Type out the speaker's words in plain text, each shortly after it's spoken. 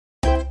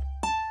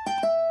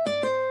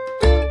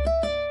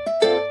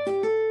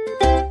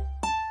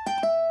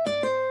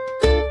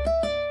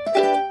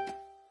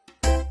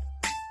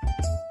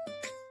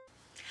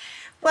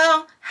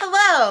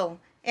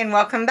and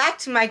welcome back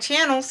to my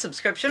channel,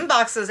 Subscription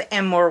Boxes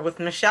and More with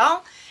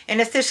Michelle. And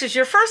if this is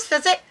your first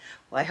visit,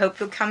 well, I hope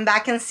you'll come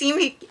back and see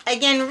me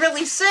again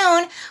really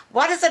soon.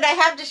 What is it I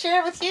have to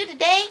share with you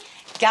today?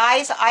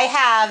 Guys, I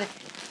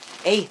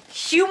have a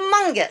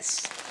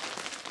humongous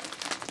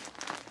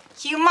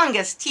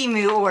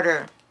Temu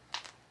order.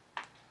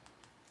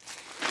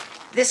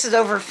 This is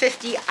over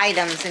 50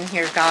 items in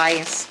here,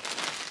 guys.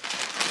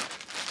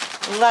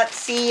 Let's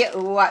see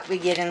what we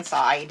get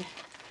inside.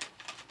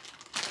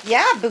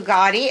 Yeah,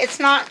 Bugatti. It's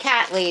not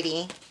Cat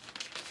Lady.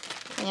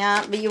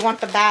 Yeah, but you want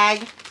the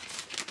bag.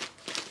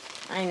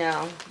 I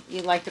know.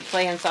 You like to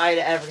play inside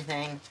of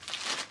everything.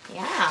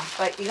 Yeah,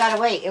 but you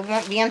gotta wait. It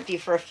won't be empty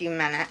for a few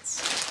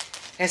minutes.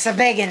 It's a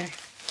big one.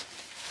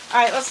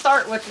 Alright, let's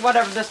start with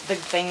whatever this big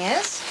thing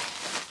is.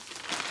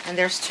 And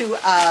there's two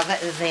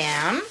of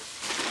them.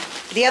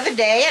 The other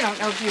day, I don't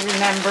know if you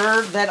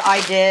remember that I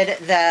did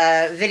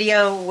the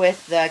video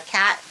with the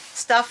cat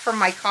stuff for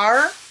my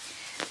car.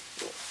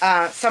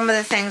 Some of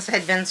the things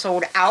had been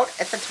sold out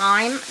at the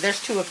time.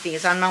 There's two of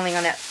these. I'm only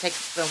going to take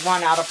the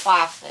one out of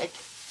plastic.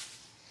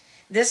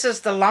 This is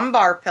the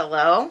lumbar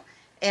pillow.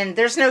 And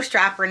there's no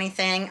strap or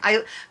anything.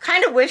 I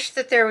kind of wish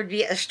that there would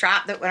be a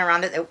strap that went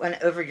around it that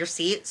went over your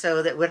seat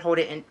so that would hold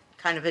it in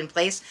kind of in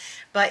place.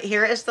 But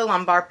here is the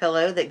lumbar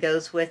pillow that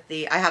goes with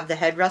the, I have the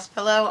headrest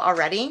pillow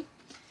already.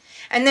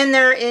 And then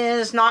there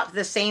is not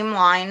the same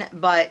line,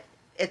 but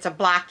it's a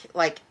black,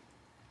 like,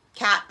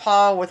 cat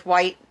paw with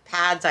white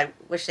pads. I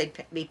wish they'd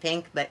be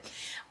pink, but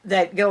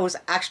that goes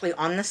actually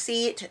on the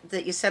seat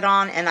that you sit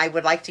on, and I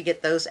would like to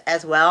get those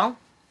as well.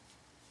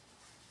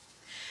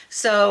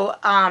 So,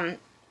 I'm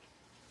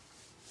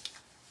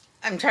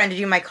trying to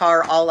do my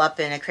car all up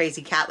in a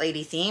crazy cat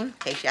lady theme, in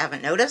case you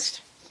haven't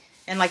noticed.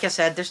 And like I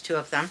said, there's two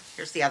of them.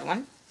 Here's the other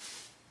one.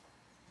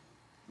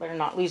 Better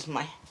not lose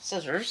my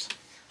scissors.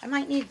 I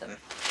might need them.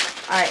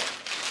 Alright.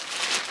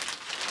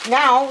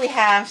 Now we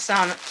have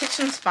some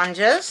kitchen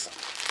sponges.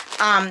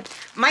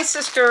 My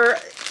sister,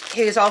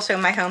 who is also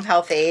my home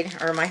health aide,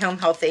 or my home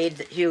health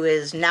aide, who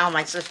is now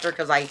my sister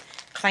because I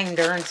claimed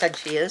her and said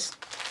she is,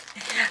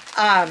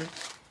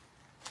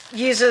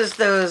 uses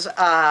those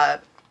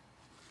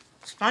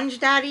Sponge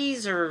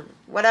Daddies or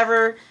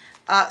whatever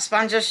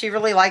sponges. She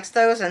really likes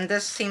those, and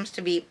this seems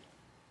to be,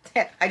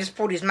 I just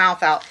pulled his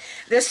mouth out.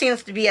 This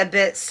seems to be a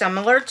bit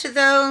similar to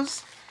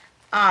those.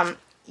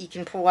 You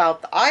can pull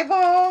out the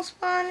eyeball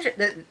sponge.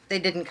 They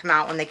didn't come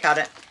out when they cut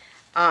it.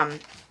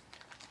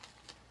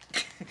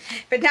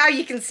 But now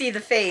you can see the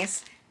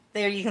face.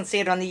 There you can see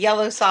it on the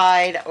yellow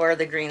side or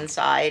the green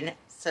side.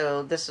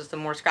 So this is the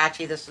more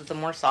scratchy, this is the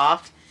more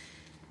soft.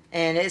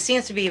 And it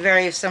seems to be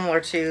very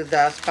similar to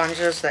the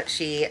sponges that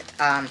she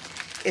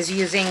is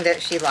using that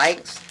she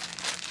likes.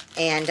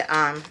 And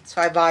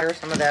so I bought her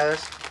some of those.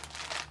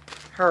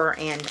 Her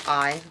and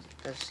I,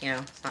 because, you know,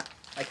 it's not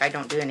like I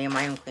don't do any of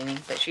my own cleaning,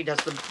 but she does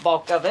the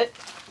bulk of it.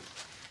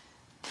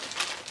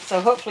 So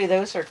hopefully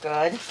those are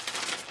good.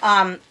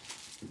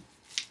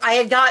 I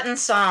had gotten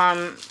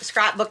some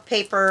scrapbook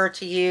paper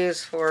to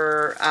use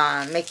for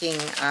making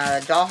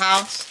a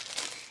dollhouse.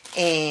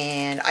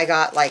 And I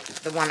got like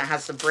the one that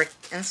has the brick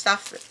and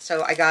stuff.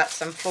 So I got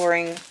some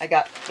flooring. I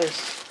got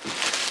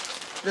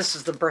this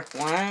is the brick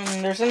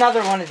one. There's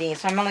another one of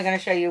these. So I'm only going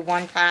to show you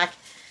one pack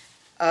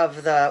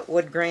of the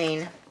wood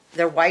grain.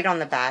 They're white on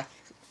the back.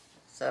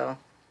 So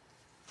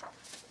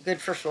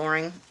good for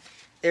flooring.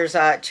 There's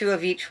two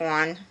of each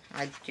one,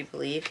 I do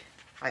believe.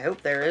 I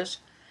hope there is.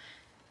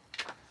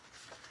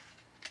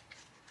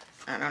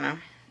 I don't know.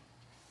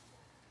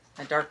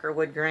 A darker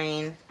wood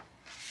grain.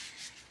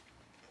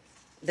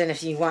 Then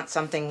if you want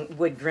something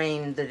wood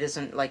grain that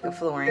isn't like a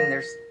flooring,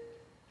 there's...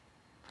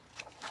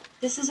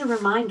 This is a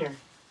reminder.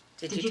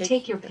 Did you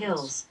take your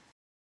pills?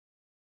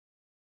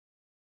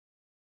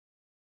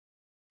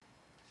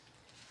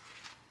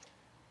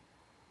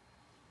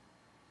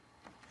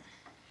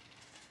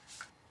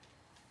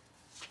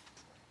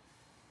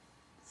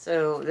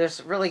 So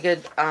there's really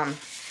good...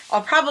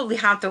 I'll probably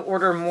have to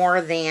order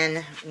more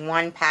than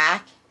one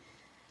pack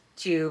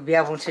to be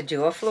able to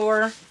do a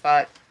floor,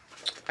 but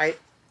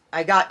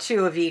I got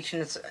two of each,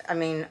 and it's, I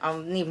mean, I'll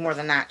need more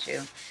than that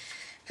too,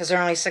 because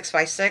they're only 6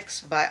 by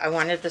 6, but I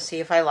wanted to see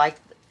if I liked,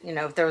 you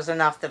know, if there was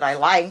enough that I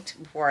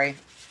liked before I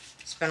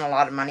spent a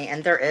lot of money,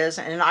 and there is,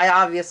 and I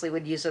obviously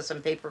would use this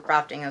in paper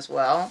crafting as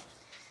well.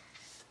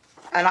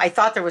 And I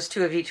thought there was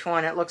two of each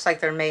one. It looks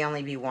like there may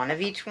only be one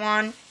of each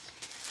one.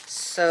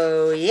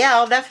 So yeah,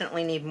 I'll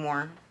definitely need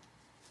more.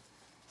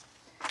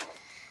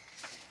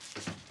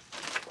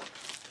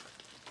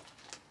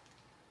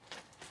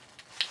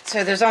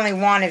 So there's only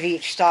one of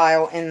each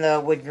style in the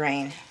wood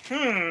grain.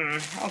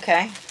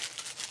 Okay.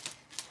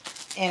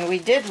 And we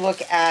did look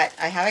at,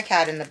 I have a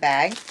cat in the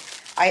bag.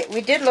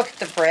 We did look at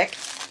the brick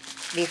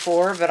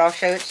before, but I'll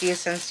show it to you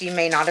since you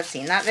may not have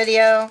seen that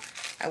video.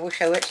 I will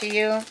show it to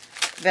you.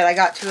 But I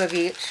got two of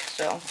each,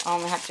 so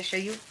I'll have to show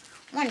you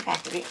one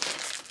pack of each.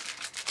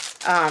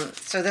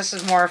 So this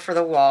is more for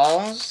the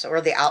walls,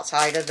 or the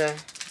outside of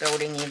the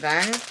building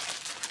even.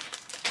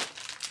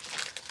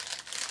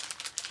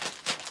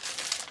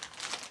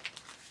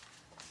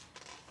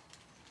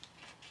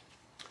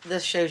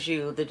 this shows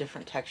you the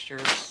different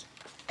textures.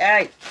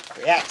 Yeah,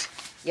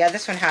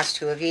 this one has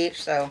 2 of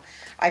each, so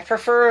I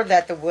prefer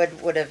that the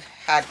wood would have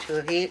had 2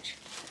 of each.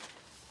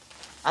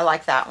 I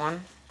like that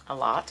one a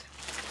lot.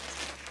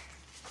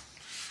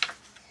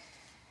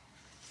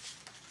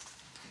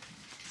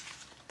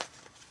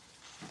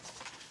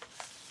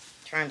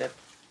 Trying to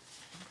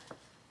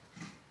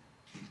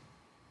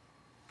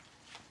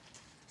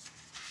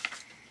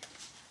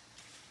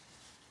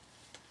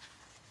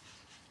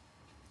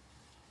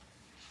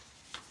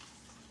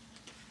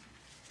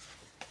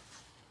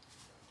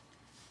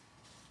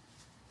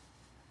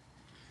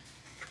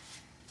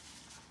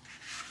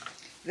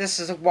This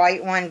is a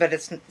white one, but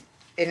it's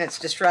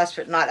distressed,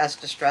 but not as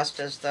distressed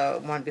as the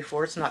one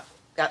before. It's not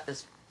got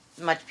as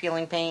much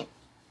peeling paint.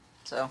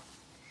 So,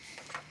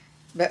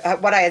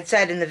 but what I had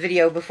said in the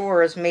video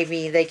before is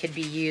maybe they could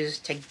be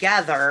used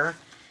together.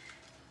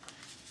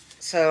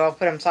 So I'll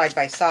put them side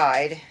by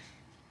side.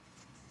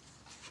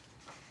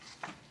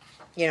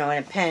 You know,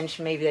 in a pinch,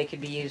 maybe they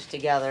could be used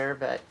together,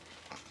 but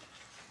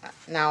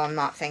now I'm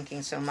not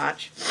thinking so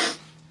much.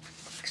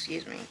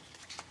 Excuse me.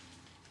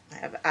 I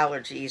have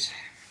allergies.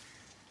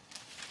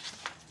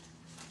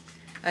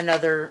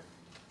 Another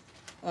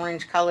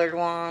orange colored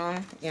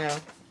one, you know,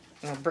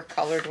 brick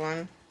colored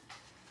one.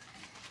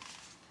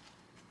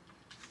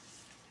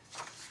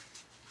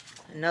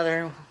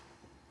 Another.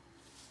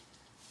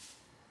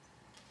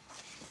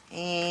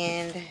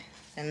 And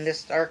then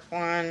this dark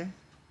one.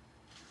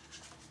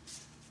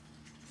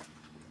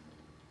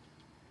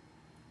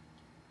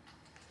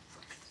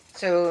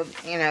 So,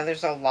 you know,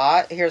 there's a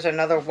lot. Here's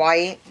another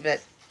white,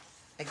 but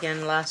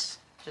again, less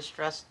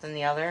distressed than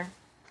the other.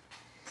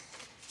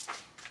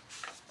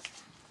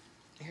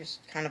 Here's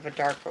kind of a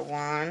darker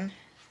one.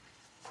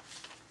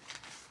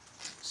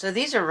 So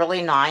these are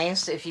really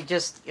nice if you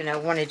just, you know,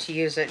 wanted to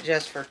use it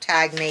just for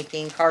tag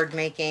making, card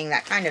making,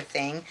 that kind of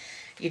thing.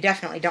 You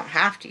definitely don't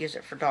have to use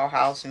it for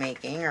dollhouse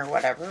making or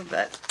whatever,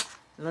 but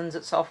it lends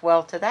itself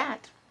well to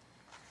that.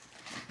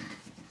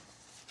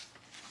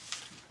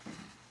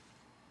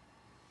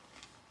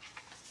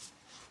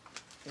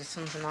 This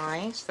one's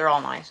nice. They're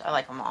all nice. I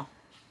like them all.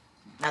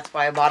 That's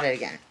why I bought it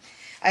again.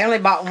 I only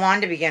bought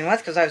one to begin with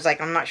because I was like,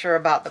 I'm not sure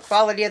about the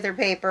quality of their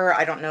paper.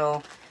 I don't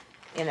know,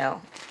 you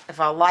know, if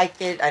I'll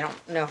like it. I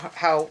don't know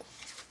how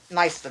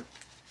nice the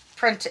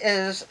print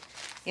is.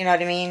 You know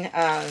what I mean?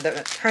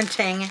 The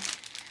printing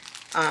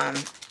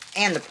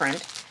and the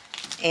print.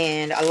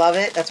 And I love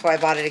it. That's why I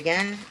bought it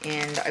again.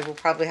 And I will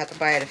probably have to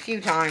buy it a few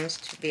times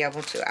to be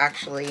able to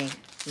actually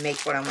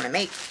make what I want to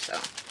make. So.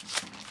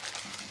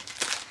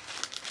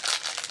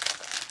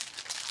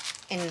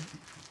 And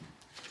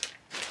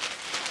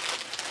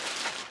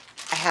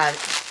I have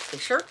a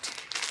shirt.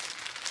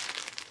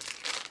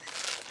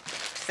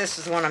 This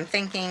is the one I'm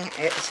thinking.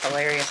 It's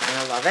hilarious and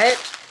I love it.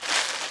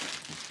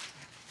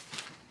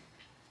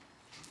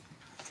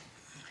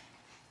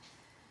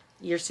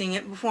 You're seeing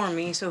it before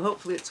me, so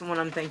hopefully it's the one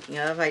I'm thinking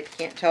of. I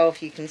can't tell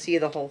if you can see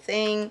the whole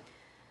thing.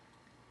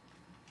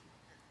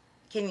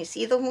 Can you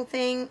see the whole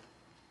thing?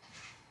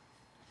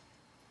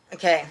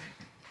 Okay.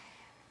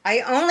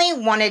 I only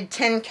wanted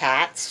 10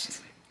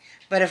 cats,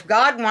 but if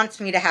God wants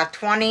me to have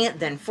 20,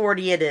 then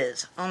 40 it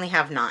is. Only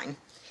have 9.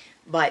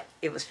 But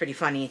it was pretty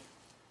funny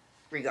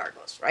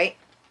regardless, right?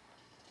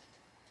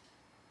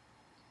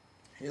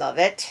 Love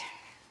it.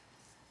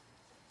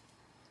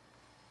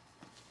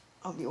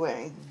 I'll be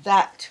wearing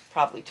that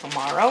probably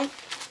tomorrow.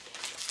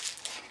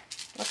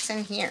 What's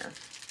in here?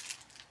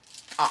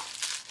 Ah,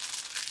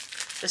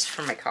 this is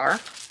for my car.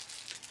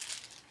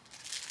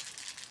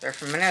 There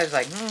for a minute I was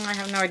like, I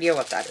have no idea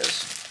what that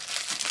is.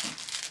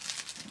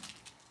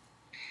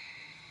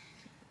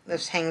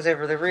 This hangs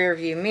over the rear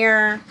view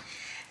mirror.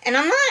 And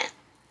I'm not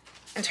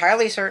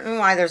entirely certain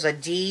why there's a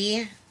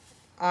D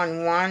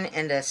on one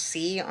and a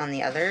C on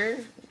the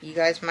other. You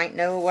guys might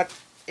know what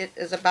it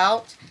is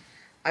about.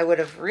 I would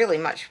have really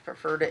much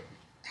preferred it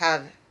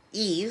have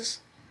E's,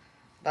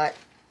 but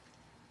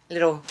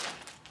little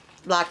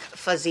black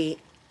fuzzy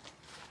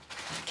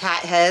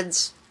cat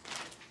heads.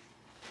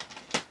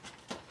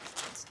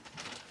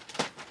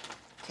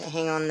 Okay,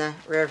 hang on the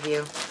rear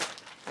view.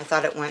 I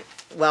thought it went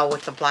well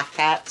with the black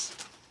cats.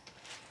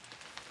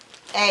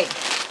 Hey,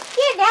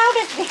 get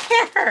out of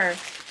there!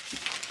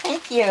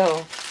 Thank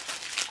you.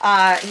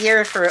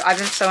 Here I've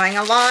been sewing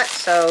a lot,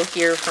 so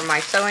here for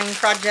my sewing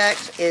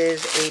project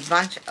is a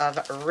bunch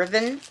of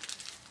ribbon.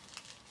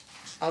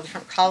 All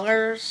different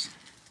colors.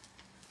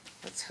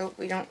 Let's hope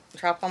we don't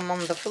drop them on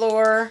the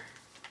floor.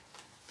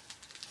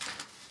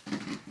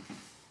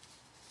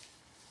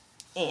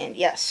 And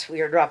yes,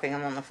 we are dropping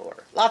them on the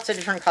floor. Lots of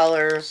different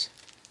colors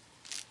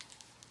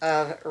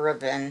of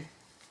ribbon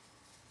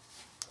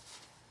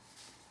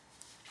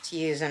to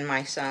use in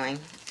my sewing.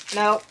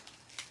 Nope,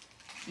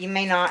 you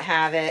may not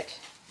have it.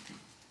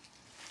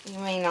 You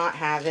may not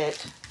have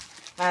it.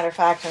 Matter of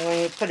fact, I'm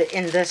going to put it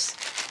in this,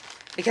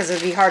 because it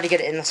would be hard to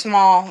get it in the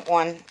small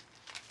one.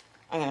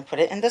 I'm going to put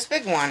it in this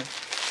big one.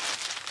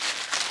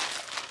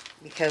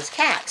 Because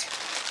cat.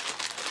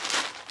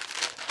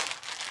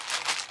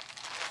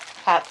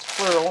 Cats,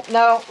 plural.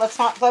 No, let's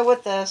not play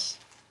with this.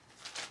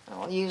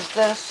 I'll use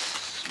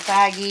this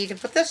baggie to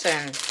put this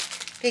in.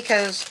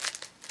 Because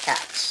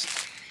cats.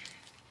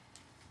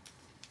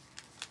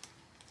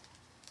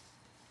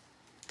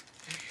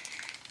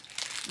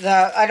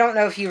 I don't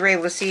know if you were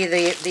able to see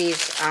these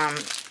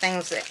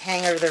things that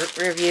hang over the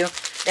rear view.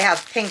 They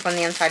have pink on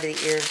the inside of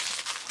the ears.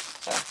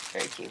 So,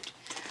 very cute.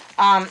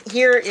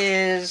 Here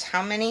is,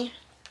 how many?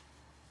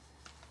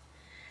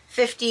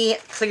 50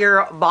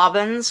 clear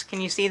bobbins.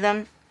 Can you see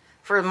them?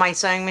 For my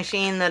sewing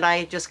machine that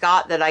I just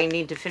got that I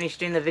need to finish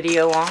doing the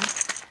video on.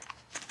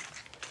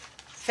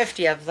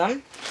 50 of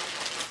them.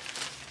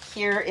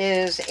 Here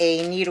is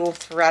a needle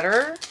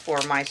threader for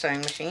my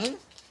sewing machine.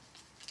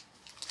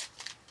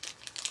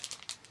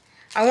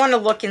 I want to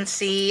look and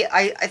see.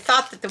 I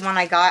thought that the one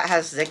I got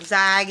has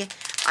zigzag,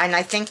 and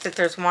I think that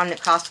there's one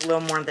that costs a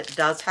little more that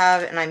does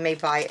have, and I may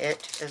buy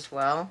it as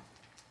well.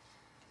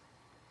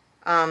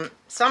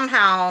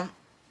 Somehow,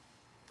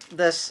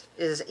 this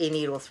is a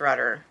needle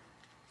threader.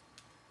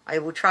 I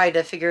will try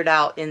to figure it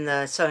out in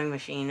the sewing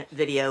machine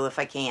video if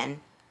I can.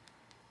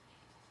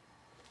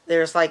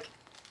 There's like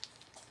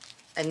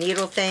a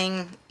needle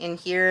thing in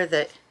here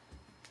that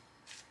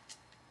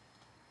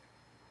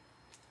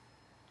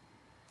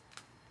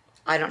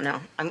I don't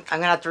know. I'm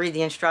gonna have to read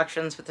the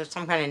instructions, but there's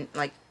some kind of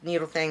like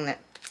needle thing that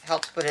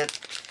helps put it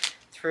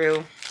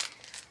through.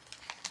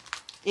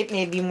 It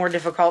may be more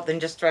difficult than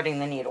just threading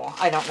the needle.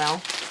 I don't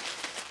know.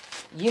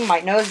 You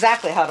might know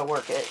exactly how to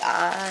work it.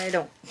 I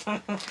don't.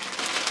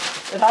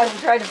 But I will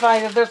try to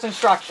find if there's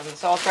instructions,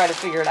 so I'll try to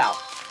figure it out.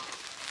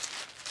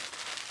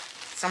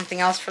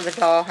 Something else for the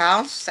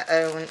dollhouse,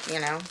 you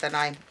know, that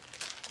I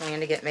plan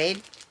to get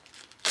made.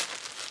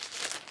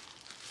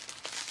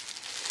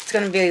 It's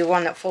going to be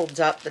one that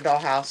folds up, the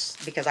dollhouse,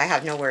 because I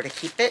have nowhere to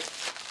keep it.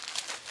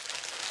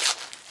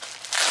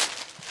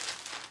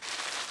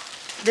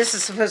 This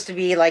is supposed to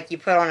be like you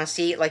put on a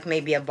seat, like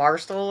maybe a bar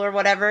stool or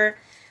whatever,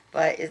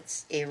 but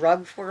it's a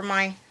rug for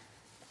my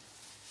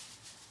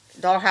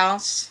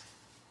dollhouse.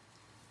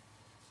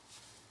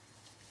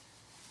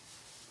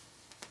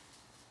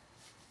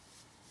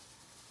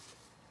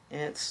 And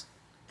it's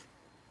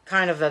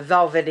kind of a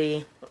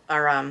velvety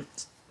or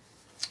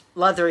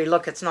leathery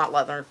look. It's not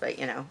leather, but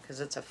you know, because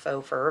it's a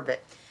faux fur,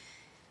 but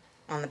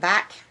on the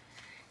back.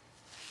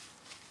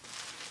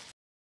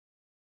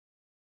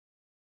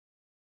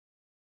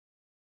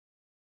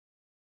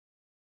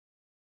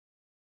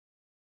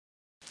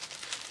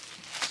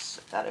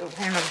 Set that over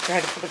here and I'll try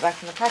to put it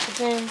back in the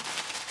packaging.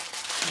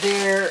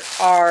 There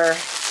are,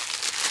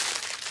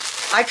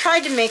 I tried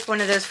to make one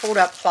of those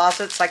fold-up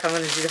closets like I'm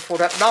going to do the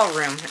fold-up doll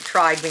room. I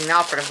tried being the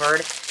operative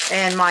word,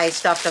 and my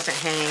stuff doesn't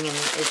hang, and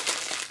it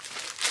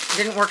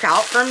didn't work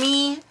out for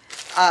me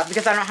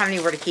because I don't have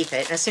anywhere to keep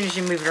it. And as soon as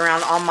you move it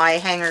around, all my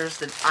hangers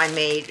that I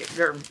made,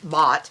 or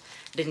bought,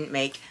 didn't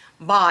make,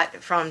 bought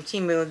from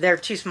Temu, they're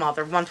too small.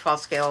 They're 1/12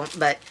 scale,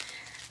 but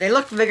they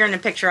looked bigger in the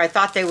picture. I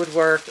thought they would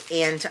work,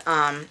 and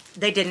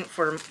they didn't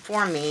for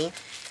me.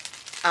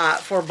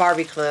 For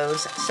Barbie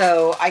clothes.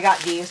 So I got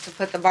these to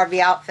put the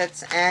Barbie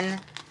outfits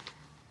in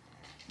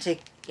to,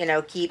 you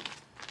know, keep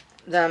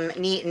them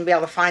neat and be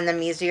able to find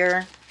them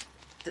easier,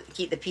 to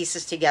keep the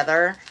pieces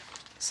together.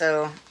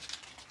 So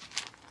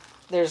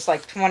there's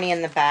like 20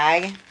 in the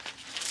bag.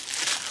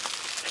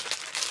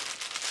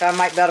 So I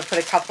might be able to put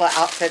a couple of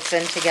outfits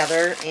in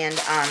together, and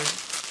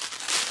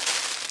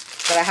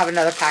but I have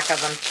another pack of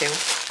them too.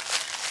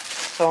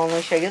 So I'll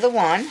only show you the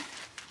one.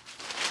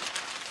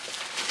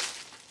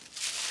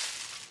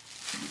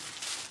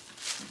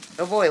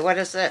 Oh boy, what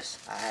is this?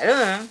 I don't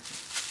know.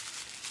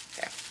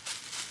 Okay.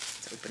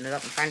 Let's open it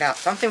up and find out.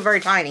 Something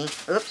very tiny.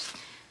 Oops.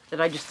 That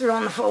I just threw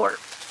on the floor.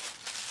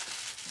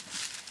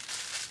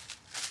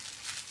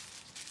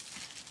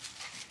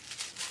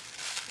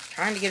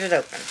 Trying to get it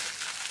open.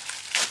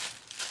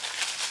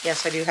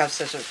 Yes, I do have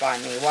scissors by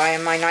me. Why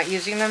am I not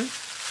using them?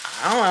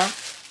 I don't know.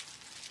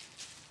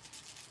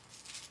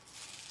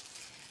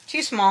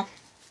 Too small.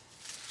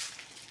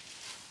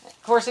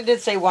 Of course, it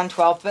did say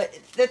 1/12, but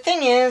the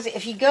thing is,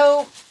 if you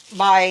go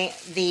by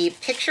the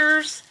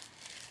pictures,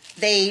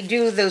 they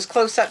do those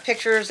close-up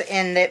pictures,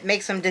 and it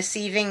makes them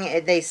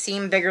deceiving. They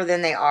seem bigger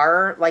than they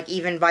are, like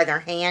even by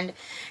their hand.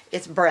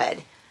 It's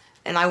bread.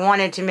 And I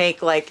wanted to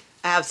make, like,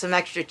 have some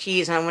extra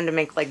cheese, and I wanted to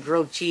make, like,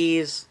 grilled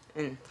cheese.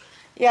 And,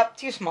 yep,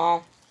 too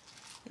small.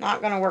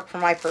 Not going to work for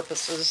my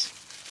purposes.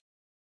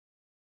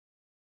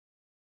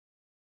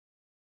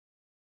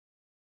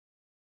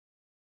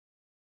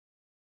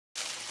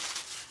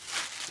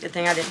 Good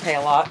thing I didn't pay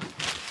a lot.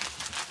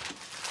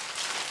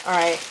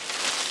 Alright,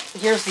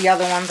 here's the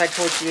other ones I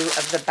told you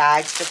of the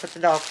bags to put the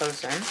doll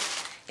clothes in.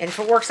 And if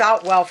it works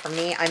out well for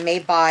me, I may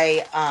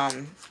buy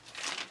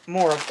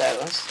more of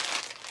those.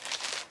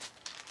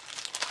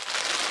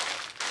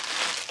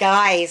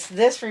 Guys,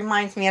 this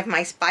reminds me of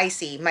my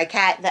Spicy, my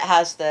cat that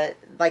has the,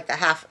 like, the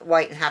half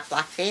white and half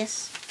black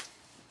face.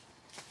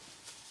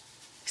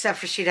 Except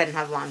for she doesn't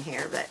have long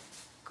hair, but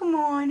come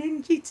on,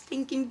 isn't she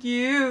stinking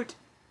cute?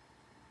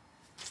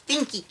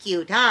 Stinky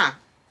cute, huh?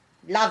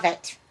 Love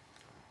it.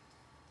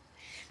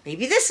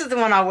 Maybe this is the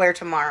one I'll wear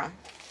tomorrow.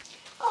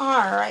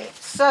 Alright,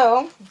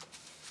 so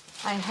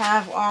I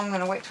have, well, I'm going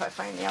to wait till I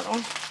find the other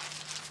one.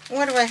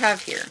 What do I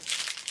have here?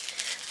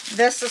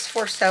 This is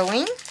for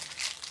sewing.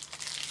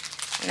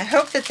 And I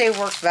hope that they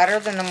work better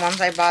than the ones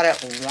I bought at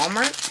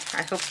Walmart.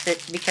 I hope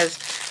that, because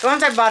the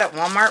ones I bought at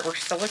Walmart were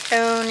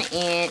silicone,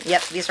 and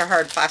yep, these are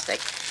hard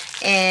plastic.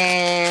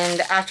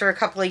 And after a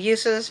couple of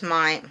uses,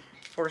 of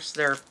course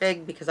they're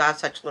big because I have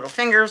such little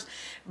fingers,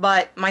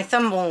 but my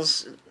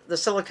thimbles, the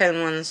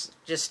silicone ones,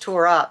 just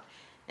tore up.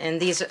 And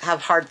these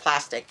have hard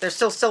plastic. They're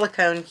still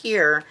silicone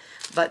here,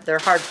 but they're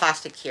hard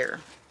plastic here.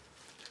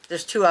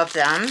 There's 2 of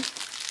them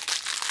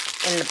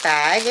in the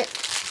bag,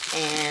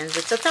 and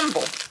it's a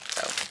thimble.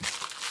 So,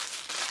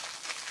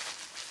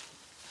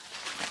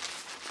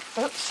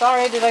 oops,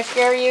 sorry, did I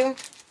scare you?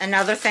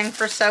 Another thing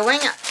for sewing.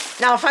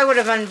 Now, if I would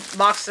have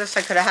unboxed this,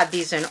 I could have had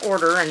these in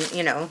order and,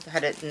 you know,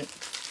 had it in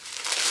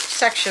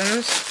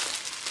sections.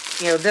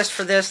 You know, this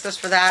for this, this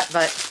for that,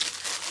 but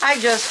I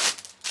just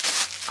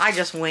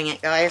wing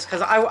it, guys,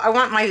 because I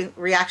want my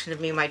reaction to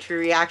be my true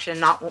reaction,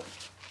 not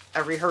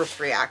a rehearsed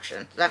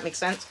reaction. Does that make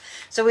sense?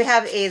 So we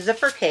have a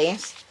zipper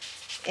case,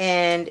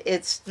 and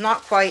it's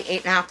not quite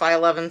 8.5 by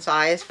 11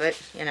 size, but,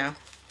 you know.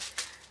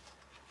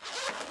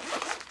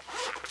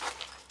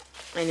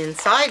 And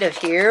inside of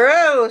here,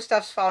 oh,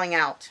 stuff's falling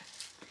out.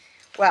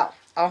 Well,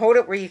 I'll hold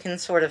it where you can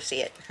sort of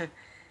see it.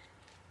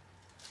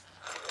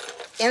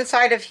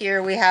 Inside of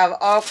here, we have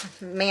all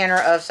manner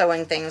of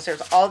sewing things.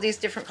 There's all these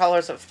different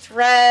colors of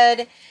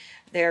thread.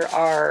 There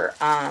are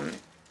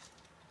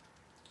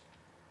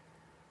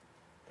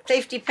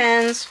safety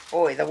pins.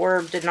 Boy, the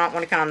word did not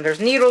want to come. There's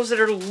needles that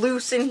are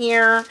loose in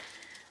here.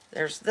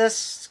 There's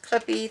this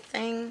clippy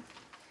thing.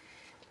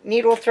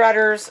 Needle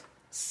threaders,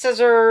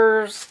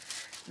 scissors.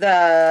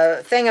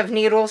 The thing of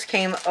needles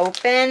came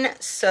open,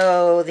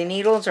 so the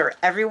needles are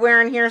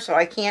everywhere in here, so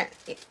I can't...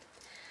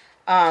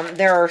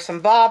 there are some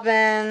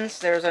bobbins.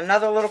 There's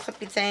another little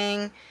clippy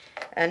thing.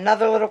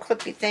 Another little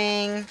clippy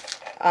thing.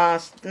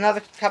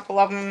 Another couple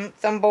of them.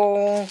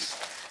 Thimbles.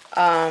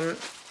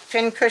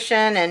 Pin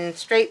cushion and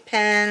straight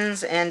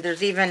pins. And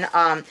there's even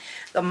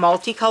the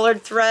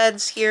multicolored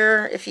threads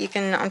here. If you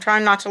can... I'm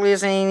trying not to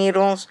lose any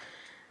needles.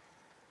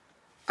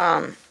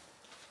 The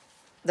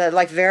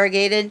like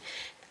variegated.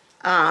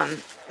 A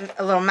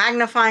little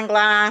magnifying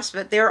glass.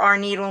 But there are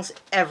needles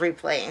every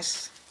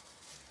place.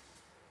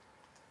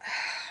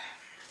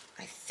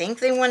 I think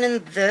they went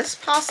in this,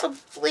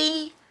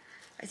 possibly.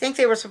 I think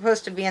they were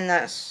supposed to be in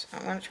this.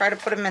 I'm going to try to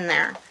put them in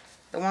there.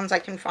 The ones I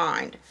can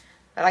find.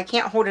 But I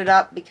can't hold it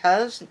up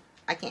because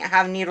I can't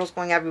have needles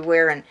going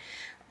everywhere and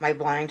my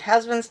blind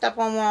husband step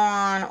on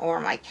one, or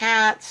my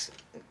cats,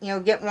 you know,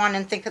 get one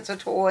and think it's a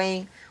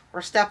toy,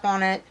 or step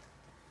on it.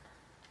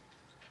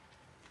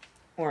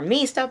 Or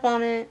me step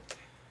on it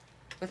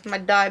with my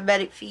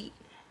diabetic feet.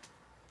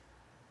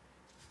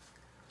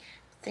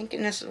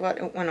 Thinking this is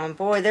what went on.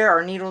 Boy, there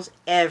are needles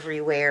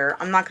everywhere.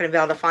 I'm not going to be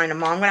able to find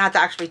them all. I'm going to have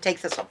to actually take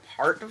this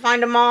apart to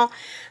find them all.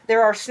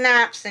 There are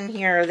snaps in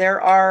here.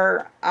 There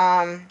are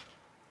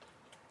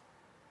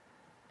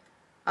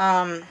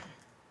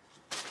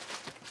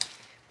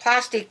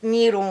plastic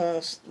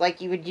needles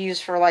like you would use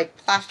for like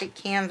plastic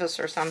canvas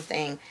or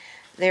something.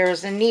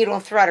 There's a needle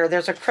threader.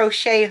 There's a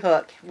crochet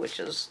hook, which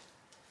is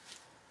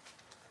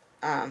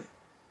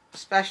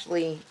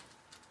especially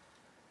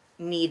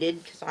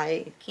needed because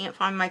I can't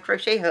find my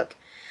crochet hook.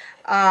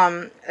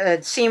 A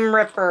seam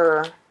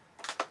ripper,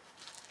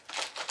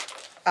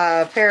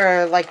 a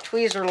pair of like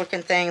tweezer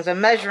looking things, a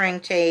measuring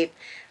tape,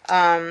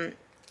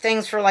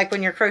 things for like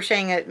when you're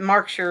crocheting it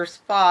marks your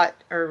spot,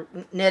 or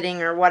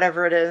knitting or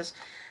whatever it is.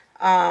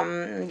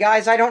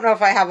 Guys, I don't know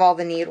if I have all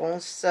the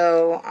needles,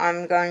 so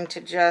I'm going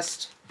to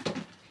just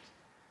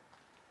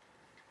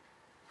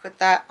put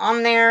that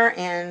on there.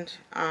 And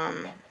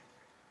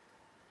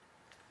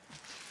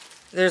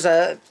there's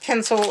a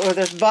pencil, or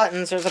there's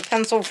buttons. There's a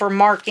pencil for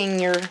marking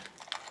your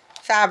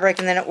fabric,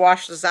 and then it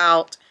washes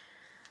out.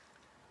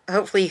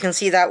 Hopefully you can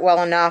see that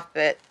well enough,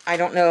 but I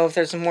don't know if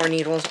there's more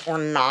needles or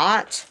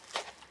not.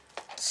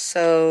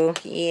 So,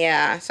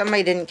 yeah,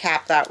 somebody didn't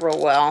cap that real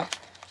well.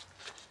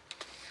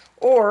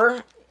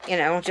 Or, you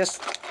know,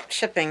 just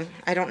shipping.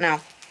 I don't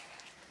know.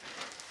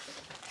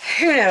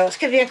 Who knows?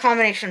 Could be a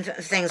combination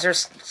of things.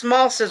 There's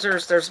small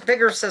scissors. There's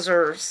bigger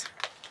scissors.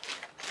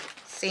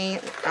 See?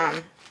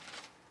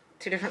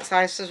 2 different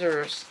size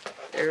scissors.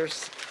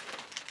 It's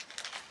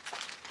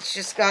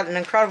just got an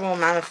incredible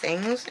amount of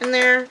things in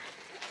there.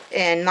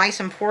 And nice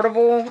and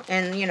portable.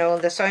 And, you know,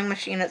 the sewing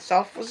machine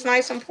itself was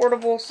nice and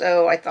portable.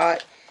 So I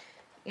thought,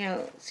 you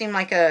know, it seemed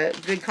like a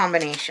good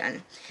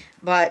combination.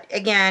 But,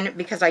 again,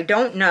 because I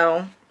don't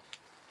know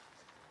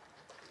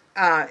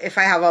if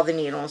I have all the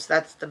needles,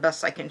 that's the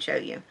best I can show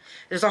you.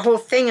 There's a whole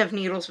thing of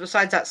needles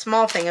besides that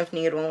small thing of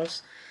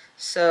needles.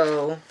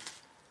 So,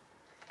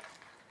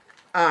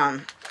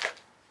 I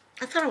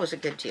thought it was a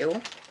good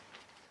deal.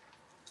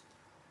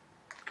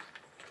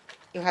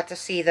 You'll have to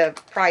see the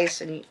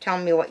price and tell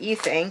me what you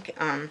think.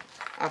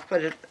 I'll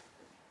put it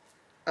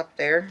up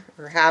there,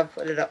 or have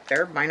put it up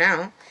there by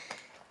now.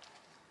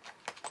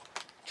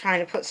 trying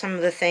to put some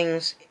of the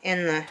things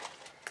in the...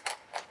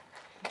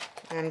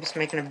 I'm just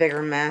making a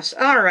bigger mess.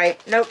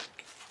 Alright, nope.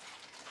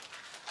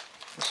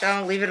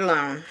 So leave it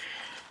alone.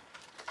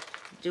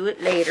 Do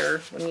it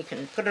later when you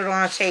can put it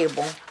on a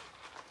table. I'm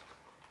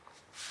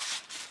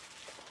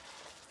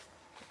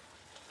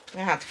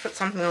going to have to put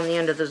something on the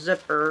end of the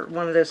zipper,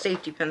 one of those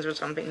safety pins or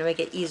something to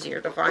make it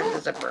easier to find the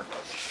zipper.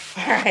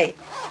 Alright.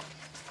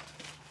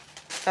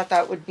 Thought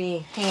that would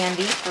be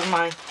handy for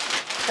my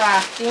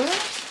crafting.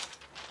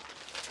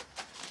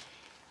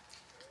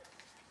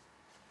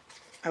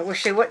 I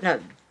wish they wouldn't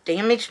have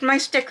damaged my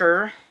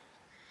sticker.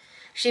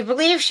 She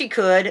believed she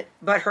could,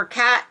 but her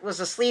cat was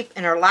asleep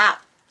in her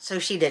lap, so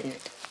she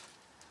didn't.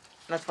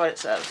 That's what it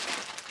says.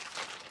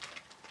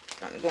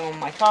 Gonna go in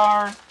my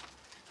car.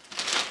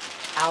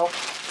 Ow.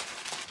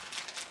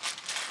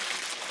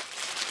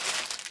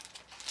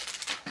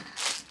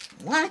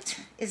 What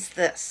is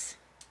this?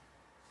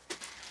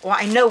 Well,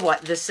 I know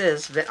what this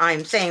is, but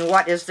I'm saying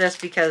what is this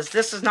because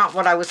this is not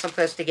what I was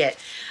supposed to get.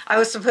 I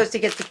was supposed to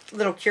get the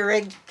little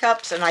Keurig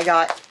cups, and I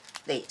got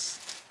these.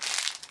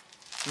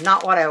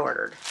 Not what I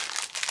ordered.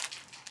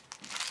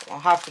 So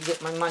I'll have to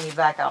get my money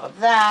back out of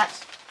that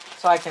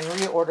so I can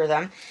reorder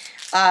them.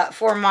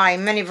 For my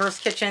Miniverse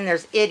kitchen,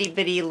 there's itty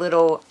bitty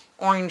little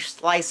orange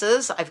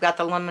slices. I've got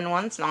the lemon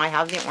ones, now I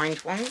have the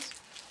orange ones.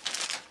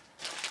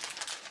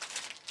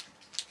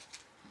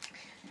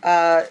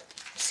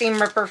 Seam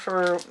ripper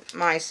for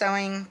my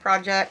sewing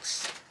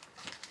projects.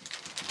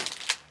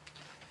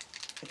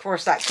 Of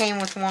course, that came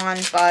with one,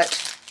 but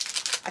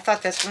I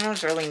thought this one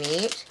was really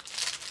neat.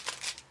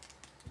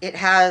 It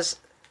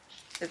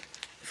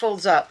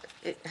folds up.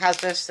 It has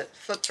this that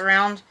flips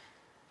around,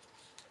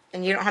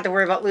 and you don't have to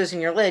worry about losing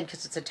your lid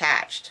because it's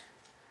attached.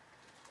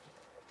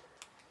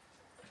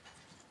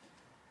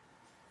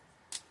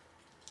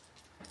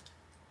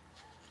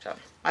 So,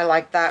 I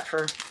like that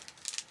for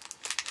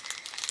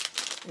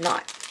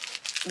not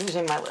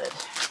losing my lid.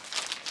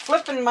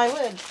 Flipping my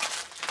lid.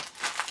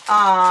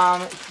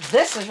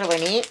 This is really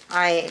neat.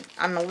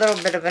 I'm a little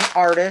bit of an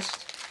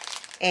artist,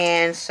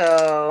 and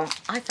so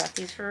I thought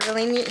these were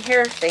really neat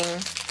hair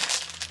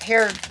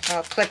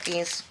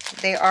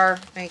clippies. They are,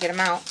 let me get them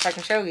out so I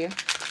can show you.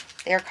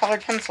 They are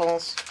colored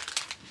pencils.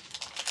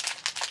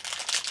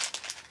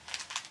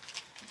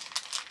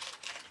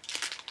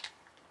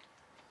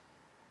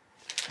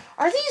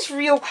 Are these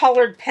real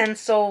colored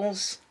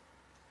pencils?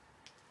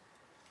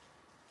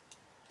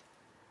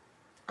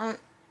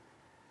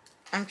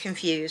 I'm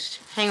confused.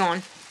 Hang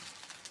on.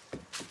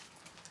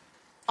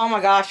 Oh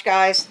my gosh,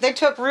 guys. They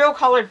took real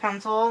colored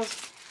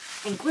pencils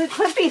and glued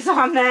clippies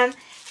on them.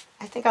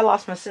 I think I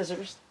lost my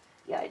scissors.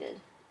 Yeah, I did.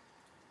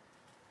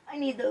 I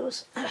need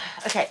those.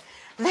 Okay.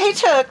 They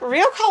took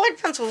real colored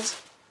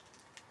pencils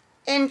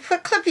and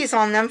put clippies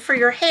on them for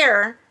your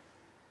hair.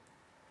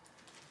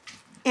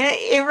 And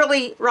it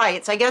really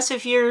writes. I guess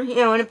if you're,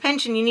 in a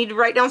pinch and you need to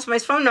write down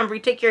somebody's phone number,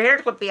 you take your hair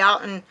clippy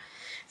out and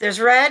there's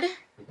red.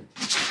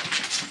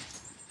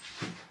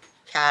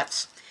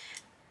 Cats.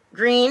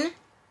 Green.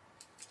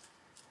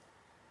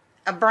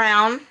 A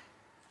brown.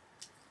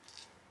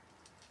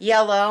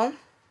 Yellow.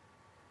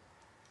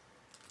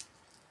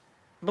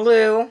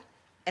 Blue.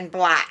 And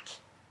black.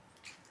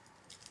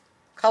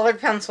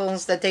 Colored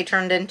pencils that they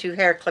turned into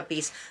hair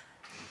clippies.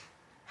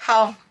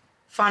 How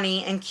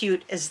funny and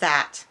cute is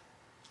that?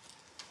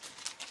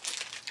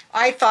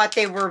 I thought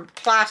they were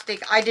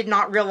plastic. I did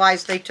not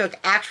realize they took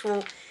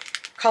actual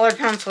colored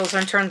pencils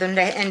and turned them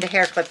into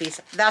hair clippies.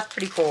 That's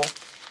pretty cool.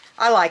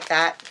 I like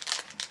that.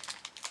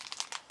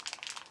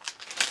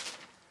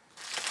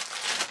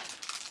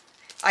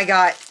 I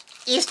got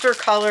Easter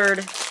colored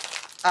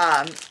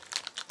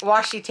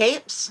washi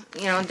tapes,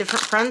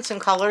 different prints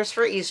and colors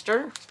for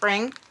Easter,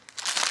 spring.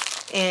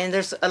 And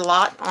there's a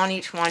lot on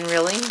each one,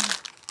 really.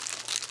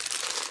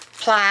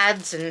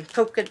 Plaids and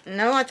polka,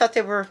 no, I thought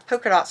they were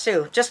polka dots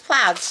too. Just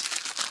plaids.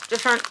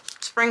 Different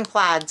spring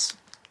plaids.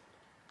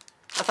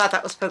 I thought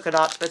that was polka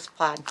dots, but it's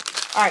plaid.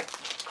 Alright,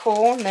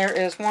 cool. And there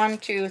is 1,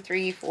 2,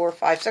 3, 4,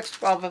 5, 6,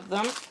 12 of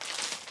them.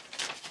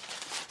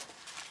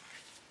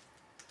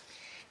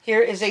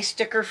 Here is a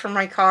sticker for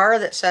my car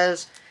that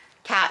says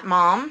Cat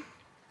Mom.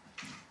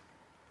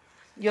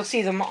 You'll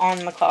see them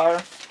on the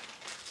car.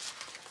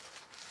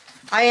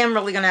 I am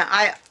really gonna,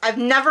 I've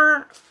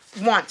never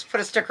once put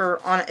a sticker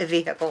on a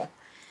vehicle.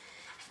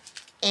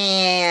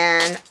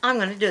 And I'm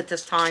gonna do it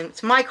this time.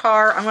 It's my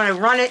car. I'm gonna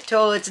run it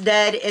till it's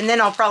dead, and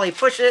then I'll probably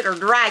push it or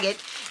drag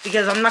it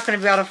because I'm not gonna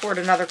be able to afford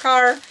another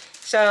car.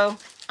 So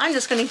I'm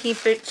just gonna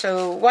keep it.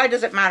 So why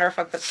does it matter if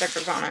I put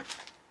stickers on it?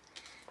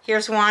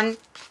 Here's one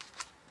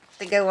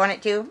to go on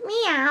it too.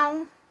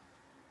 Meow.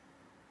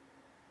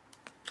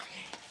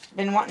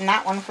 Been wanting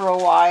that one for a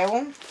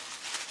while.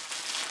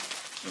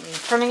 I'm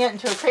turning it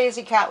into a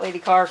crazy cat lady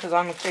car because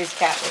I'm a crazy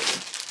cat lady.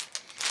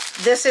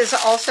 This is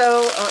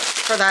also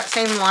for that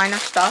same line of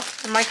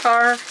stuff in my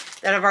car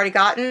that I've already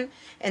gotten.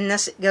 And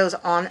this goes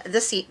on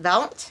the seat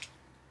belt.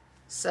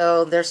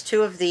 So there's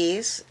 2 of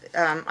these.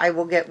 I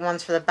will get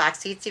ones for the back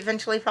seats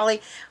eventually,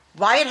 probably.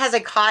 Why it has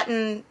a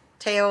cotton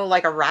tail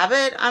like a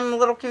rabbit, I'm a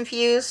little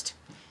confused.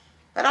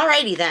 But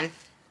alrighty then.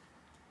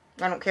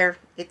 I don't care.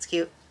 It's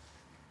cute.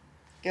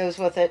 Goes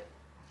with it.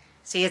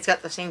 See, it's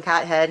got the same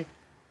cat head.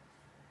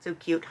 So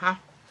cute, huh?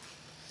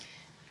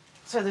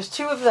 So there's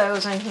 2 of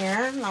those in here.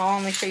 And I'll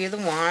only show you the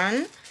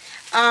one.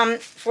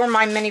 For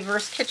my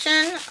Miniverse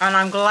kitchen. And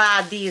I'm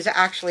glad these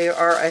actually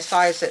are a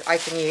size that I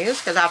can use.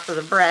 Because after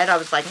the bread, I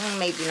was like,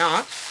 maybe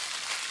not.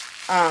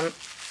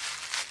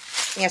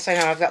 Yes, I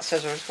know, I've got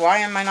scissors. Why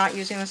am I not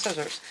using the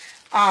scissors?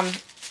 I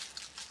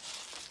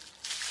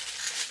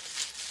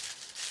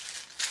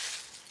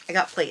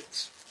got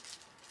plates.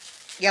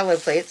 Yellow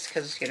plates,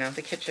 because, you know,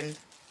 the kitchen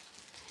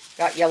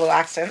got yellow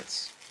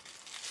accents.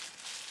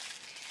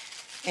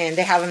 And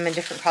they have them in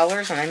different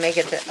colors, and I may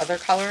get the other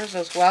colors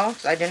as well,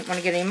 because I didn't want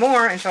to get any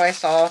more until I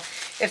saw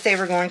if they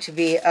were going to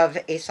be of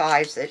a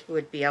size that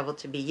would be able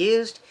to be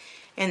used.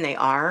 And they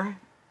are.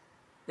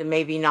 They're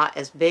maybe not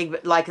as big,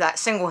 but like that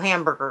single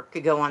hamburger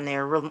could go on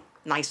there real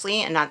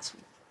nicely, and that's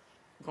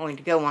going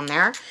to go on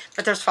there.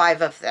 But there's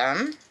 5 of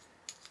them.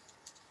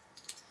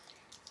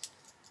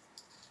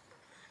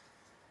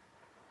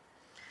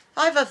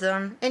 Five of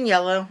them in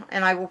yellow,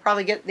 and I will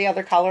probably get the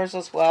other colors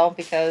as well,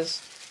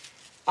 because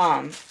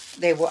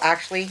they will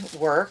actually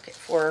work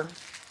for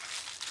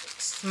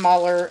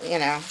smaller, you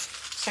know,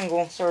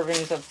 single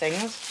servings of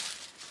things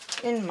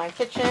in my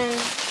kitchen.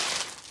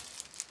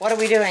 What are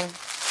we doing?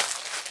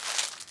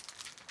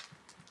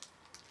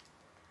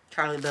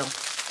 Charlie Bill.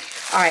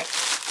 Alright.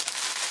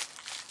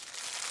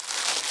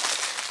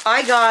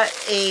 I got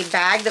a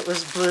bag that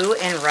was blue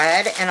and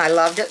red, and I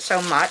loved it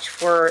so much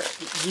for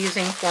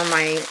using for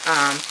my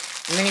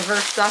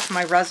Miniverse stuff,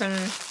 my resin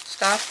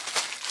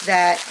stuff,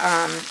 that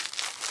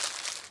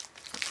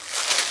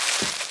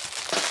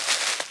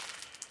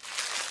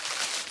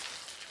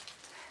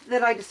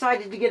I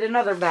decided to get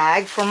another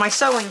bag for my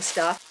sewing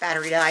stuff.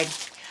 Battery died.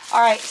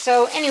 Alright,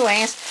 so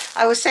anyways,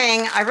 I was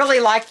saying I really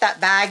like that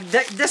bag.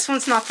 This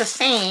one's not the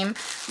same,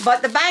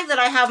 but the bag that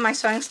I have my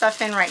sewing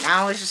stuff in right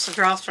now is just a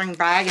drawstring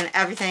bag, and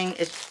everything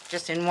is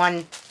just in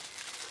one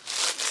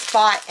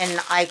spot, and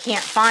I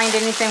can't find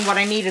anything. What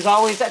I need is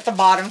always at the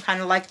bottom,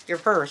 kind of like your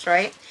purse,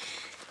 right?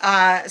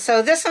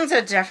 So this one's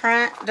a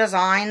different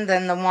design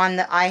than the one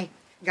that I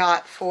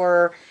got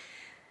for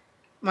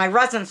my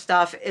resin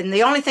stuff, and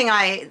the only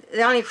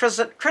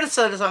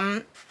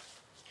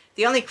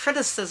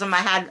criticism I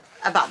had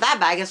about that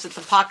bag is that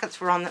the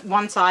pockets were on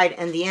one side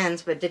and the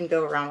ends, but didn't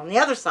go around on the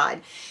other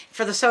side.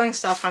 For the sewing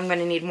stuff, I'm going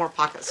to need more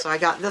pockets. So I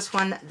got this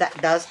one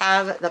that does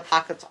have the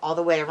pockets all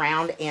the way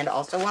around and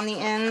also on the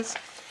ends.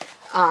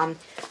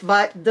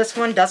 But this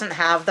one doesn't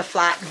have the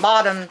flat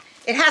bottom.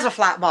 It has a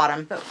flat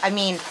bottom, but I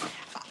mean,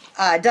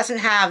 it doesn't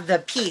have the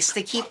piece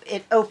to keep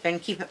it open,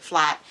 keep it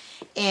flat,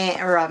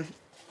 and,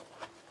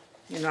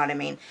 you know what I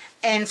mean.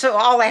 And so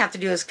all I have to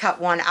do is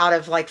cut one out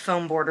of like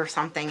foam board or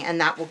something,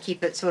 and that will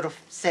keep it so it'll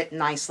sit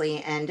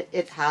nicely. And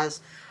it has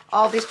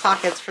all these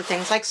pockets for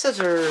things like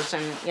scissors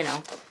and, you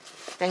know,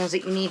 things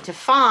that you need to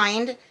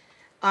find.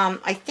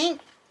 I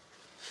think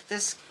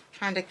this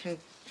kind of can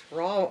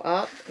draw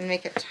up and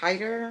make it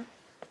tighter.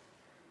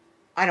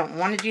 I don't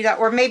want to do that.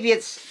 Or maybe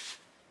it's,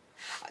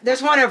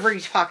 there's one over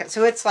each pocket,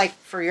 so it's like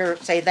for your,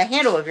 say, the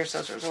handle of your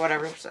scissors or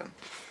whatever. So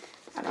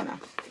I don't know.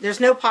 There's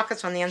no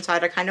pockets on the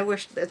inside. I kind of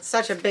wish, it's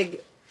such a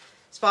big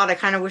spot, I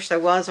kind of wish there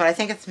was, but I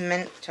think it's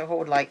meant to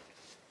hold like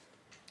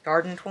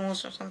garden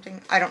tools or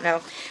something. I don't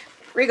know.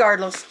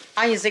 Regardless,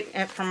 I use it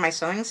for my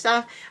sewing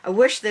stuff. I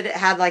wish that it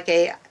had like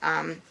a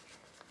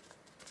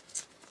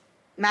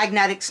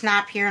magnetic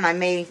snap here, and I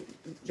may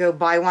go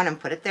buy one and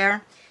put it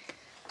there.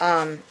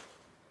 But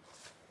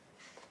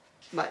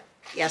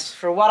yes,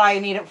 for what I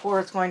need it for,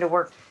 it's going to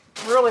work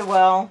really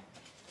well.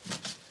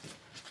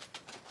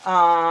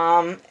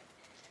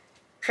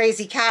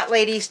 Crazy cat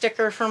lady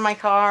sticker for my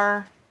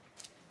car.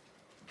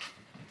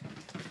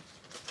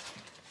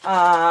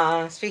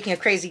 Speaking of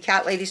crazy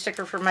cat lady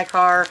sticker for my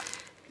car,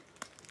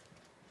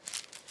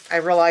 I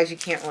realize you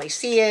can't really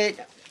see it.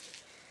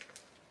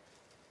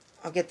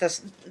 I'll get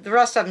this. The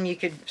rest of them you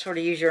could sort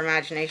of use your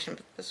imagination,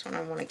 but this one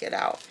I want to get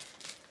out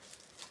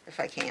if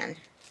I can.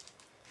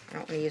 I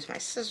don't want to use my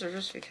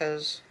scissors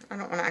because I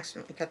don't want to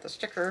accidentally cut the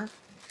sticker,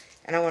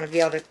 and I want to be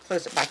able to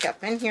close it back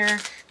up in here.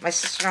 My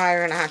sister and I are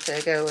going to have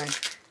to go and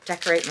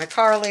decorate my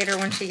car later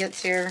when she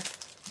gets here.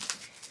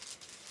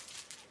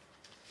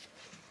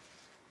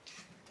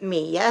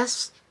 Me,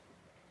 yes.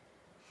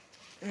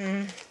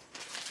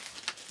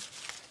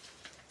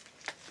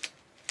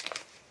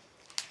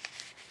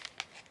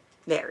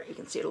 There, you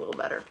can see it a little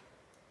better.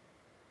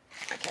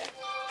 Okay.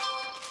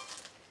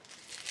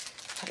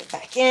 Put it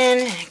back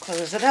in,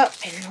 close it up,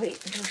 and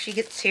wait until she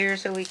gets here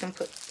so we can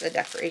put the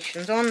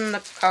decorations on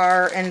the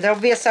car. And there'll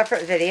be a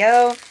separate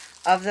video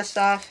of the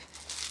stuff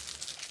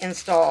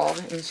installed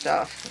and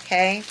stuff,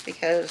 okay?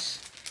 Because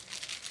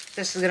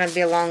this is going to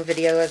be a long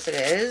video as it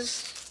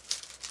is.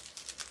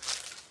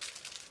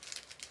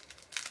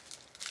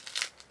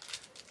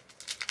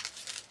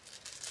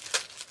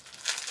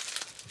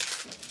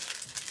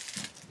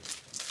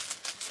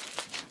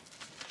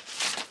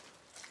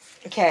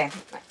 Okay,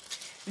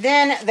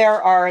 then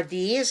there are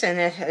these, and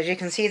as you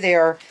can see, they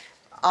are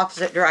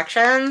opposite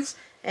directions,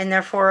 and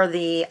they're for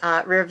the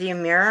rear view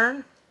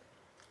mirror.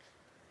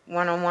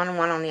 One on one and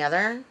one on the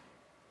other.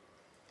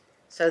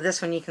 So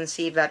this one you can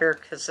see better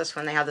because this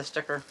one they have the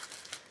sticker,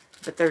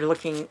 but they're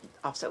looking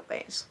opposite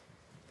ways.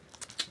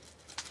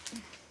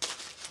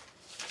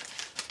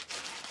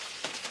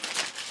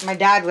 My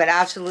dad would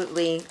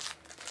absolutely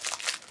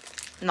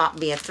not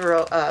be a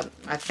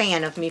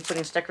fan of me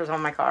putting stickers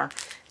on my car.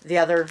 The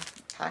other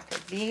pack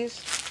of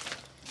these.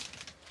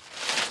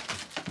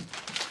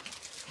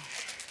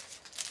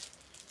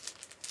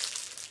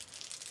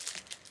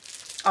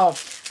 Oh,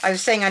 I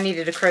was saying I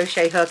needed a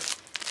crochet hook.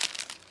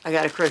 I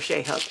got a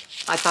crochet hook.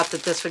 I thought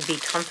that this would be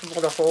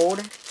comfortable to hold.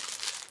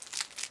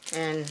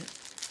 And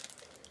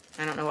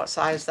I don't know what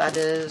size that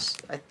is.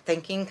 I'm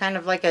thinking kind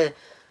of like a,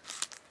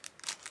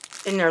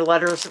 in their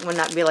letters, wouldn't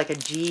that be like a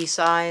G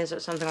size or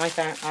something like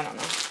that? I don't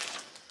know.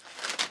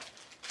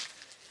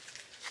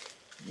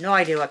 No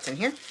idea what's in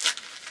here.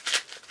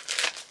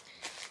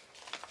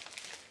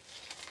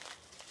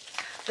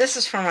 This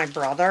is for my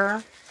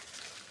brother.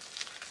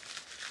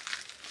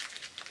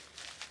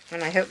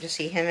 And I hope to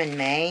see him in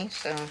May,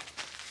 so,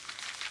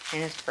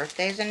 and his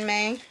birthday's in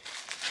May.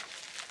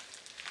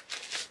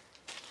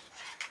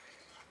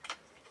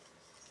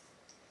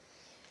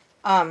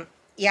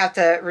 You have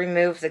to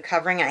remove the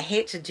covering. I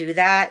hate to do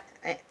that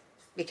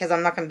because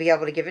I'm not going to be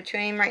able to give it to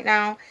him right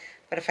now.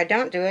 But if I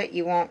don't do it,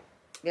 you won't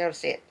be able to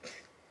see it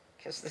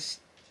because this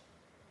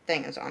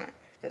thing is on it.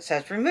 It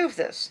says remove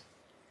this.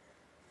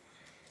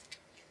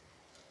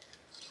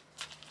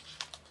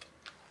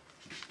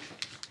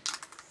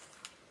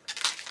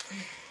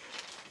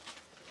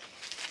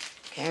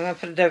 Okay, I'm going to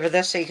put it over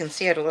this so you can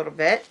see it a little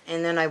bit,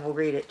 and then I will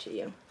read it to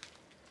you.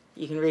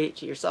 You can read it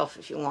to yourself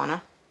if you want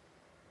to.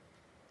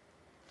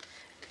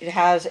 It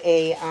has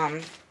a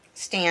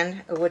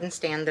stand, a wooden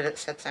stand that it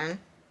sits in.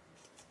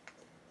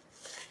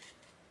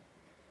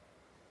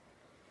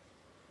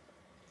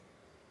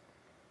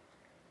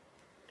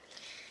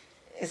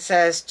 It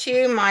says,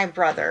 to my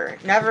brother,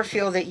 never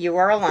feel that you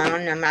are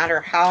alone, no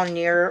matter how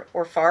near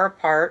or far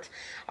apart.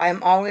 I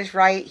am always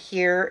right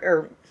here,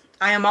 or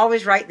I am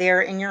always right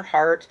there in your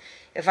heart.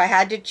 If I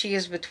had to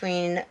choose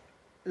between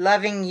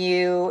loving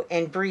you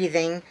and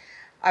breathing,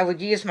 I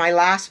would use my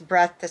last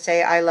breath to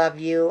say I love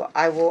you.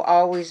 I will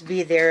always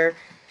be there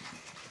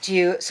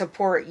to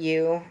support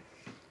you.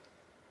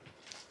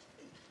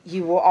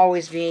 You will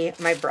always be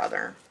my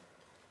brother.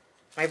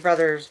 My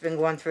brother's been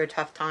going through a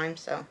tough time,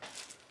 so.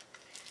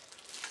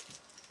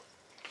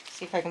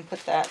 See if I can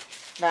put that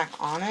back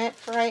on it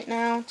for right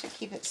now to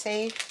keep it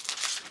safe.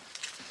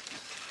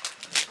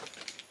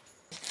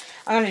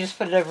 I'm going to just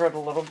put it over it a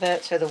little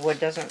bit so the wood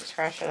doesn't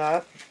scratch it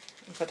up.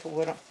 And put the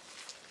wood on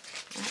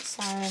that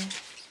side.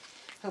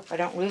 Hope I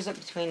don't lose it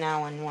between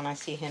now and when I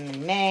see him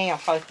in May. I'll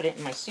probably put it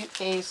in my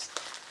suitcase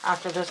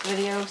after this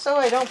video so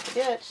I don't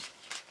forget.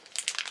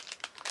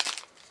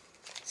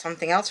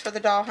 Something else for the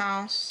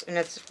dollhouse. And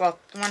it's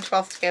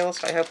 1/12 scale,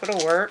 so I hope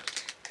it'll work.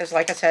 Because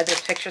like I said,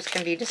 those pictures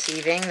can be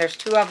deceiving. There's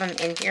 2 of them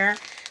in here,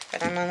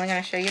 but I'm only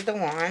going to show you the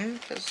one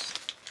because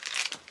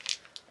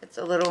it's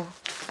a little,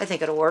 I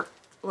think it'll work.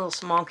 A little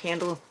small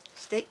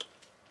candlestick.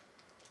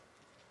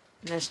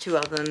 And there's 2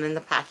 of them in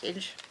the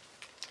package.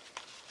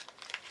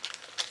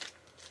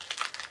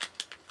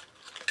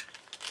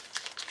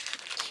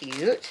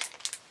 Cute.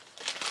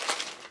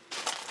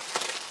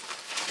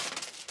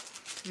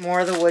 More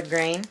of the wood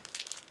grain.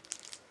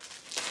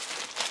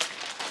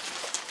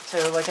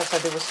 So, like I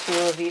said, there was 2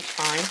 of each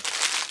kind,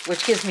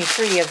 which gives me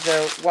 3 of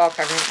the wall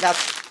covering.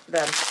 That's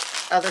the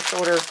other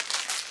shoulder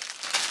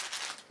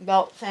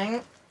belt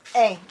thing.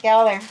 Hey, get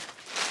out there.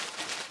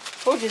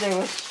 Told you there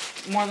was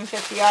more than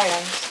 50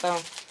 items, so.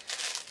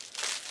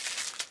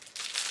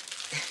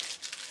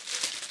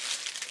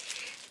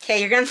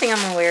 Okay, you're going to think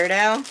I'm a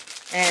weirdo,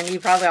 and you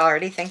probably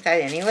already think that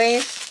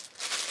anyways,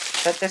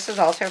 but this is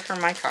also for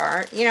my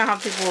car. You know how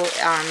people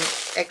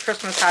at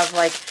Christmas have,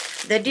 like,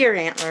 the deer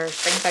antlers,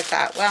 things like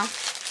that. Well,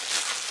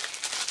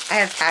 I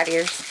have cat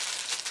ears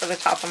for the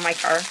top of my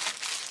car.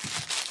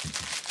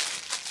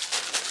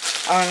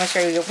 I'm going to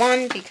show you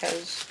one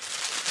because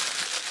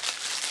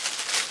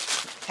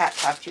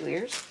cats have 2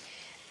 ears.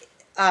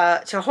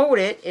 To hold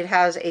it, it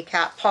has a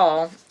cat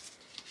paw,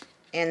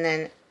 and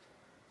then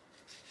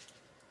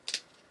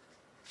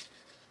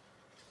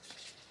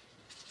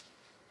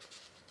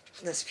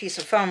this piece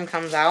of foam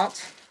comes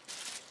out,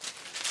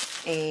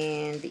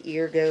 and the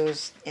ear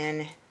goes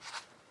in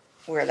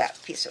where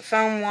that piece of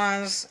foam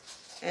was,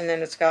 and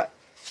then it's got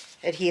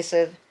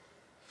adhesive.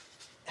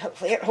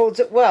 Hopefully it holds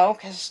it well,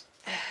 because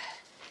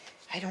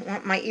I don't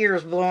want my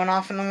ears blowing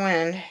off in the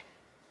wind.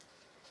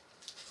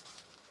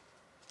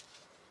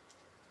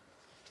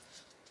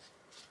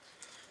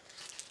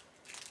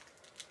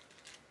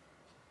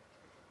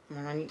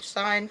 One on each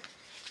side.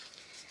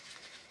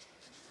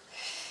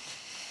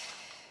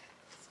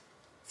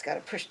 It's got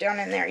to push down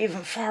in there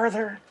even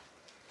farther.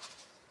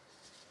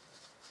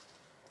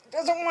 It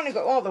doesn't want to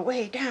go all the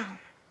way down.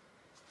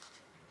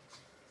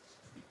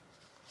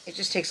 It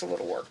just takes a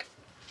little work.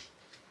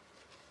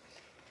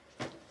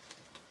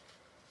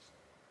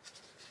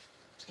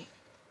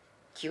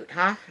 Cute,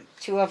 huh?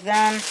 2 of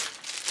them.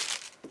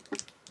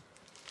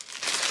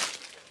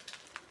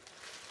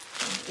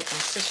 Get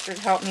my sister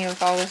to help me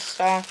with all this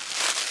stuff.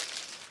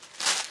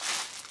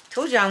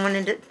 Told you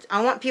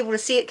I want people to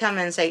see it come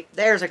in and say,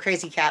 there's a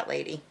crazy cat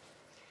lady.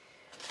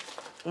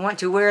 I want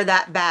to wear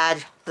that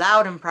badge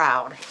loud and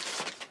proud.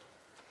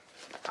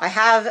 I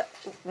have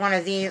one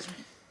of these.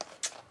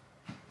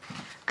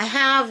 I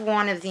have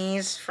one of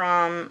these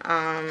from,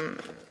 I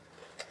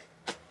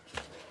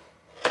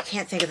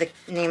can't think of the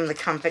name of the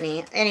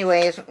company.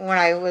 Anyways, when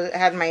I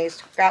had my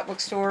scrapbook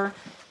store,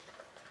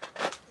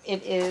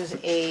 it is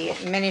a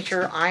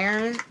miniature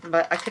iron,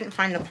 but I couldn't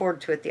find the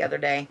cord to it the other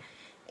day.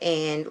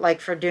 And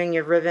like for doing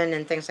your ribbon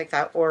and things like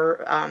that,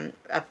 or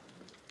a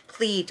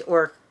pleat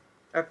or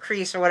a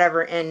crease or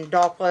whatever in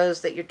doll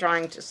clothes that you're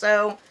trying to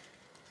sew.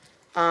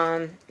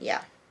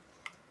 Yeah.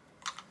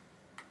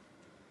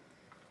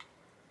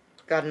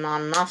 Got an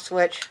on and off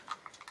switch.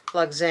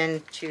 Plugs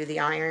into the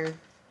iron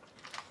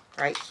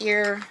right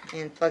here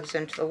and plugs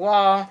into the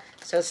wall.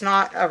 So it's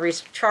not a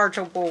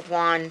rechargeable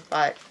one,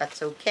 but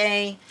that's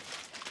okay.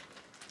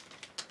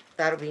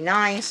 That'll be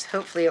nice.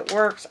 Hopefully it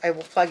works. I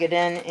will plug it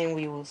in and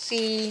we will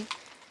see.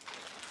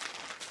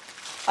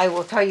 I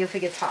will tell you if it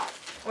gets hot.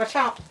 Watch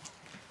out.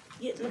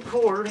 Getting the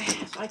cord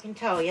so I can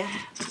tell you.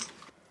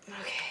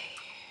 Okay.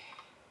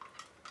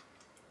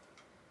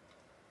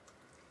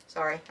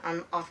 Sorry,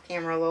 I'm off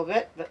camera a little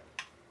bit, but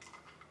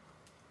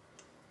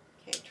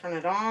okay, turn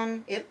it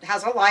on. It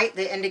has a light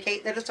that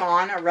indicate that it's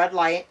on, a red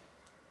light.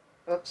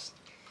 Oops.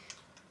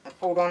 I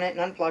pulled on it and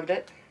unplugged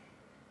it.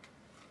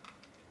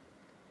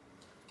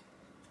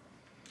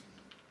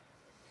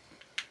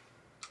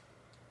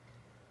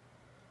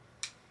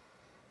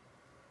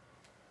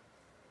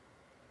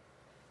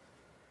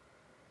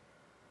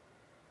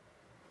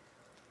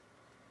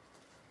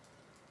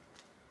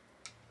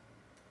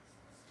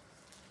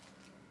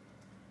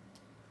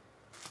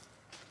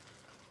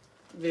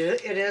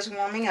 It is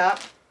warming up.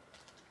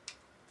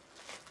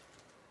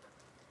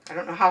 I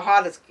don't know how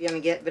hot it's going to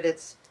get, but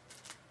it's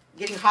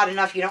getting hot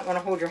enough you don't want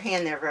to hold your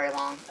hand there very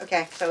long.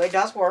 Okay, so it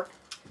does work.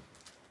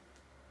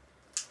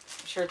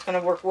 I'm sure it's going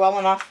to work well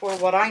enough for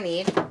what I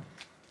need.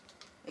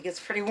 It gets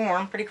pretty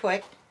warm pretty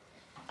quick.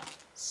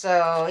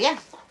 So, yeah.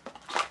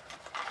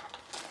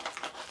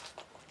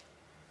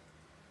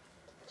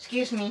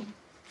 Excuse me.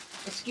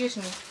 Excuse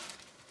me.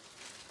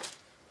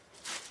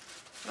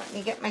 Let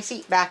me get my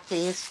seat back,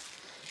 please.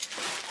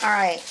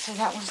 Alright, so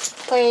that was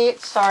the plate.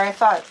 Sorry, I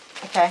thought,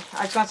 okay,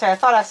 I was going to say, I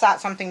thought I sat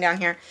something down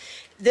here.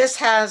 This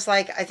has,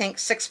 like, I think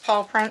 6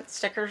 paw print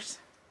stickers.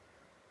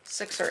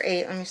 6 or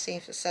 8. Let me see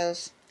if it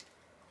says.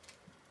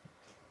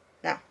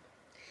 No.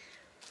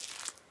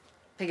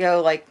 To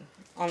go, like,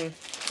 on the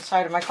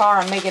side of my car.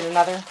 I'm making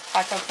another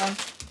pack of them.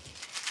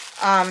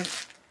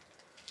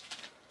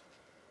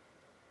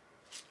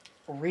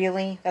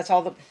 Really? That's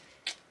all the...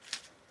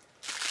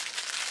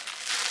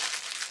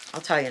 I'll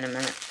tell you in a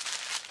minute.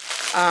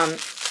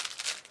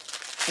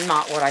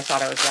 Not what I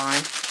thought I was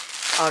buying,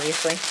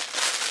 obviously.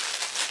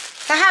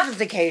 That happens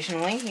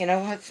occasionally, you know,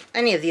 with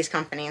any of these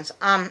companies.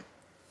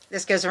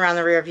 This goes around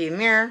the rear view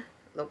mirror.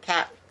 Little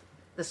cat,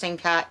 the same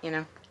cat, you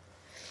know.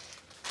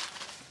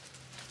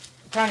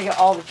 I'm trying to get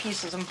all the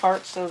pieces and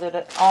parts so that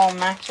it all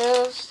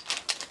matches.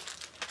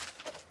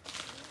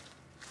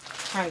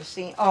 Trying to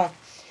see. Oh.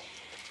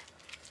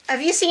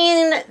 Have you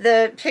seen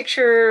the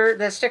picture,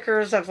 the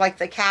stickers of like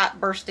the cat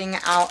bursting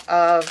out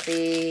of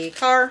the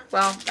car?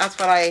 Well, that's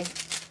what I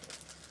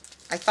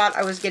thought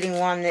I was getting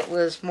one that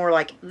was more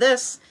like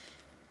this.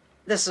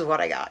 This is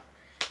what I got.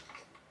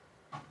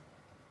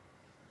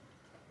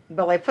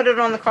 Will I put it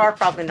on the car?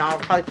 Probably not. I'll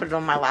probably put it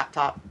on my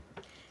laptop.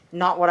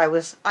 Not what I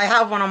was... I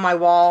have one on my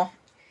wall.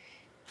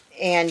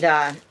 And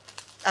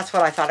that's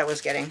what I thought I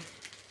was getting.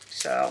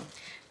 So,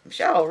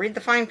 Michelle, read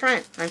the fine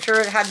print. I'm sure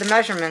it had the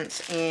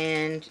measurements.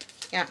 And,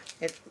 yeah,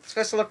 it's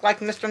supposed to look like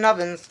Mr.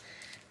 Nubbins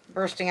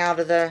bursting out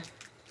of the...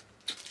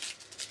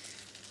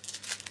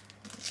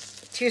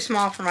 It's too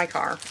small for my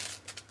car.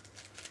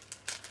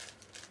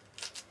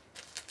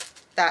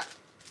 That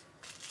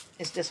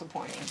is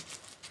disappointing.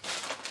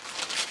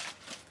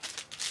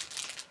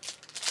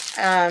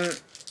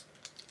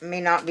 May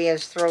not be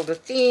as thrilled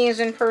with these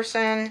in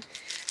person.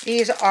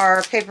 These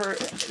are paper,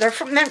 they're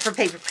meant for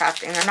paper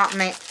crafting. They're not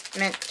meant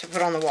to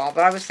put on the wall,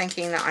 but I was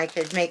thinking that I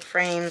could make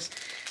frames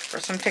for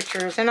some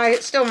pictures, and I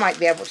still might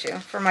be able to,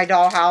 for my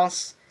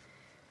dollhouse.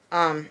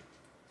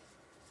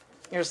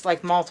 There's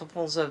like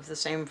multiples of the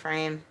same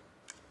frame.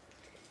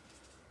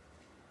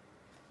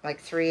 Like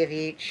 3 of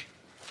each.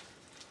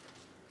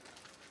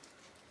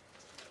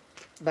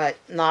 But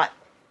not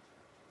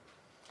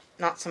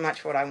so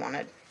much what I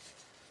wanted.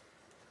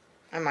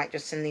 I might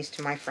just send these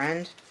to my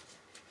friend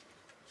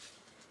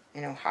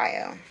in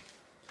Ohio.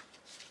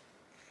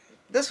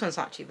 This one's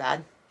not too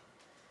bad.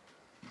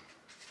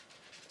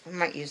 I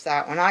might use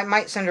that one. I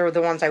might send her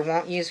the ones I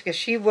won't use because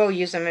she will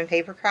use them in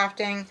paper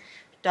crafting.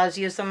 Does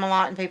use them a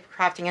lot in paper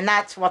crafting, and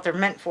that's what they're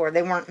meant for.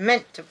 They weren't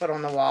meant to put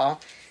on the wall,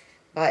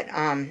 but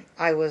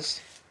I was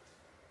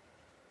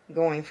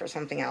going for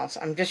something else.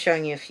 I'm just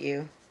showing you a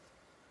few.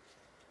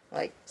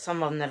 Like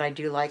some of them that I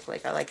do like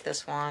I like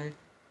this one.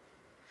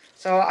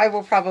 So I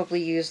will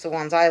probably use the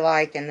ones I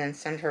like and then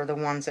send her the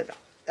ones that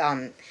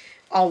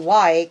I'll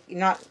like.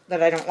 Not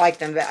that I don't like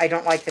them, but I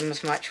don't like them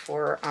as much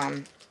for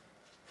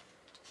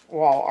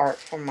wall art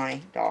for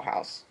my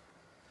dollhouse.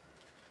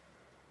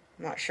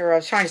 I'm not sure. I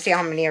was trying to see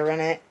how many are in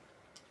it.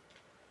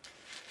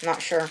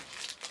 Not sure.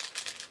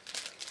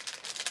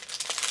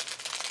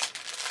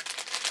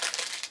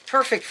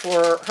 Perfect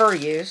for her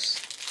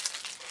use.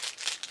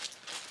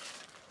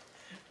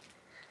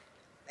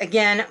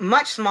 Again,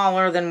 much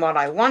smaller than what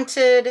I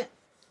wanted.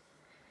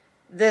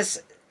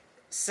 This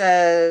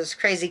says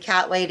Crazy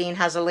Cat Lady and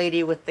has a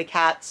lady with the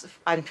cats.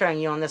 I'm showing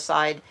you on this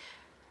side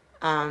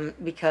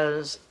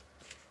because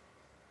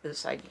this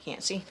side you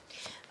can't see.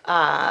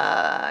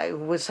 I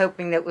was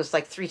hoping that it was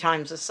like 3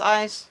 times the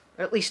size,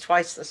 or at least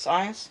twice the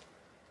size.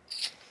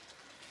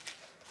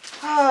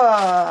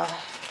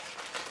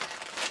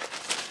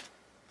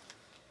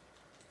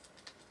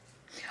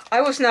 I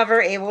was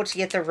never able to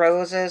get the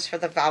roses for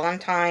the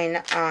Valentine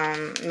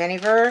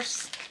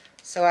miniverse,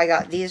 so I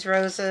got these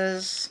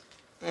roses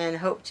and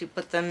hope to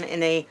put them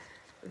in a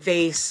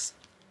vase.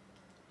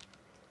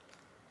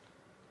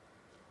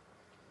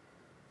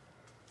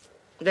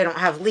 They don't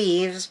have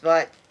leaves,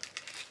 but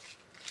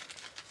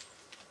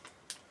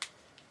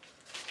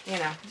you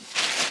know.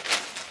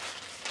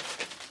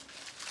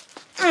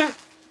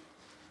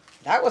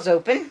 That was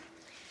open.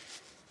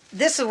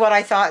 This is what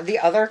I thought the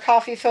other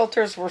coffee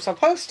filters were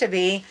supposed to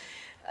be.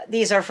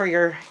 These are for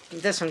your,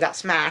 this one got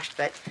smashed,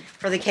 but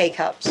for the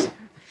K-Cups.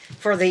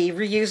 For the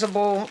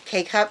reusable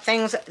K-Cup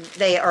things,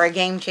 they are a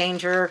game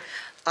changer.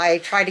 I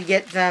try to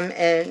get them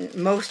in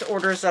most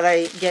orders that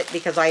I get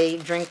because I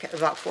drink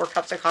about 4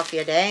 cups of coffee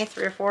a day,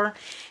 3 or 4.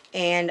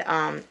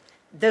 And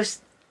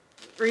those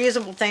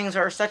reusable things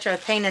are such a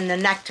pain in the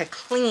neck to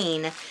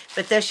clean,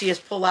 but this you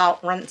just pull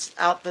out, rinse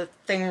out the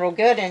thing real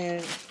good,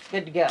 and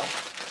good to go.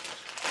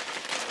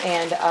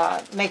 And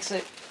makes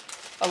it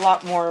a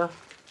lot more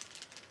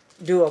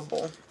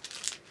doable.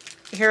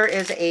 Here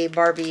is a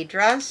Barbie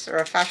dress, or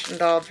a fashion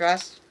doll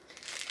dress,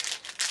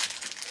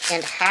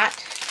 and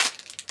hat.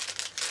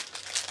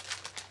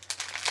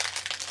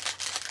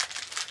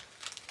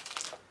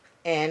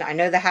 And I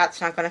know the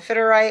hat's not going to fit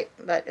her right,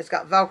 but it's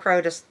got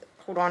Velcro to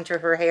hold on to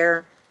her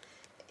hair.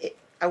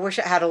 I wish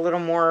it had a little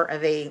more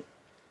of a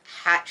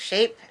hat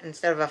shape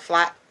instead of a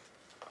flat,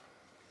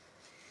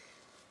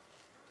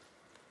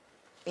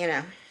 you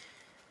know.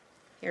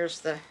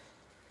 Here's the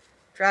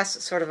dress.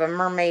 It's sort of a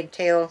mermaid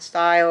tail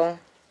style.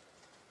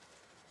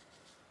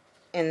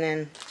 And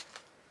then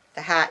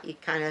the hat, you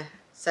kind of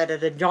set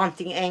at a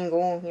jaunty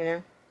angle, you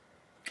know.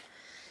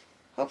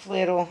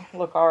 Hopefully it'll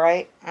look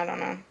alright. I don't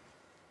know.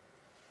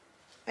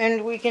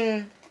 And we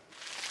can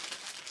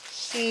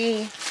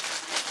see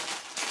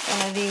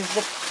one of these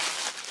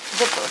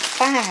zipper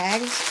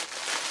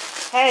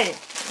bags. Hey! Okay,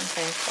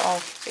 so I'll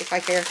see if I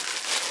care.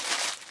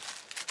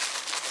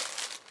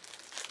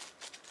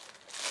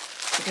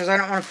 Because I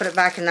don't want to put it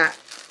back in that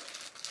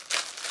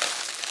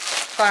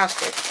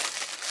plastic.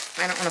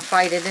 I don't want to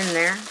fight it in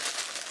there.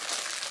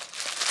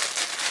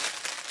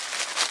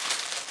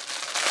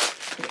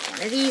 Get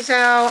one of these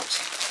out.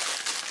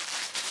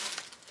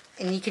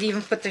 And you could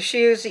even put the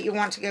shoes that you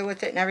want to go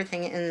with it and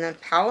everything in the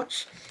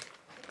pouch.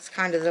 That's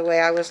kind of the way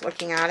I was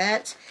looking at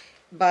it.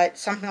 But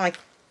something like,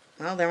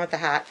 well, there with the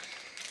hat.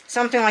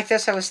 Something like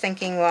this, I was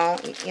thinking, well,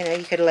 you know,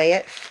 you could lay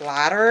it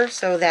flatter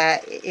so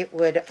that it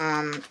would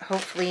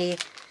hopefully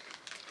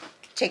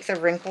take the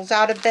wrinkles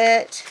out a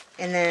bit.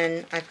 And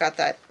then I've got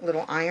that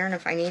little iron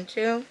if I need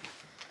to.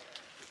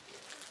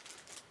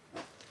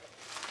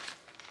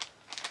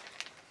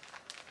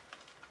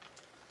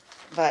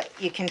 But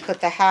you can put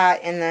the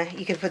hat in the,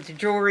 you can put the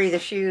jewelry, the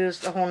shoes,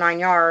 the whole 9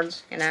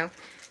 yards, you know.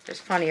 There's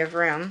plenty of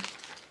room.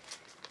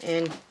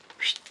 And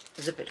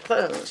zip it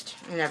closed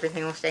and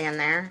everything will stay in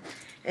there.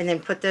 And then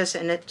put this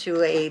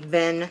into a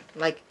bin,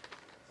 like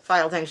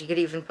file things. You could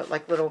even put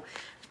like little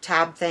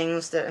tab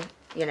things, the,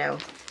 you know,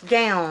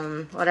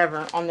 gown,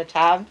 whatever, on the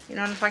tab. You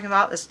know what I'm talking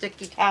about? The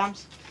sticky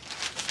tabs.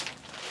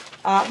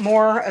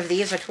 More of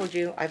these. I told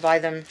you I buy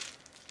them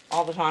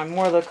all the time.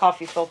 More of the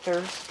coffee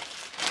filters.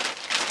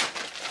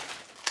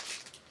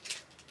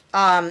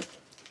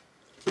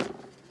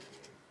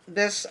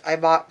 This I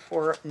bought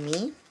for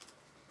me.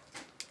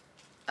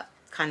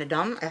 Kind of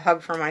dumb. A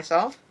hug for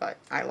myself, but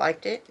I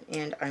liked it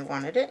and I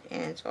wanted it,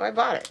 and so I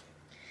bought it.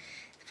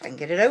 If I can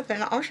get it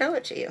open, I'll show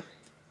it to you.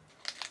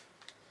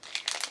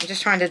 I'm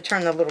just trying to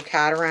turn the little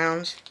cat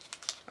around.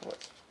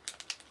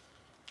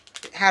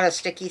 It had a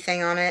sticky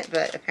thing on it,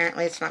 but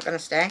apparently it's not going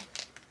to stay.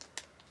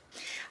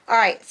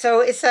 Alright,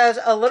 so it says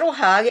a little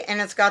hug,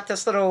 and it's got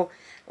this little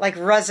like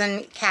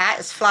resin cat.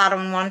 It's flat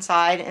on one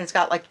side, and it's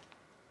got like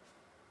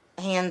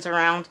hands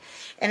around.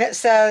 And it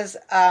says,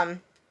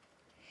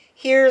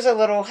 here's a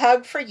little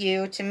hug for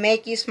you to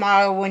make you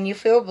smile when you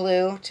feel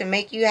blue, to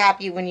make you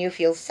happy when you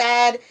feel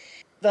sad.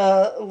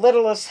 The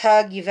littlest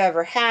hug you've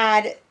ever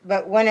had,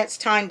 but when it's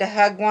time to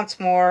hug once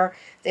more,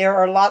 there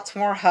are lots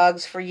more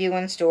hugs for you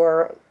in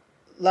store.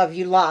 Love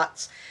you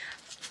lots.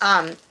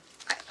 I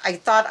I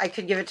thought I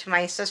could give it to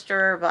my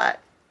sister, but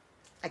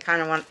I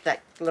kind of want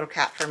that little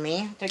cat for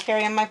me to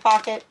carry in my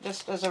pocket,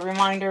 just as a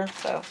reminder.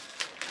 So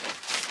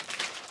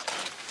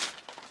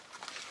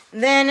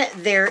then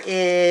there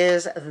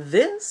is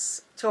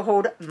this to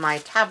hold my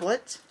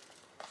tablet.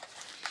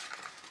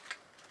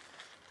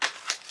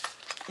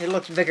 It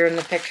looks bigger in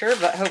the picture,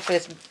 but hopefully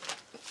it's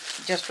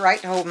just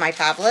right to hold my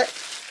tablet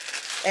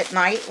at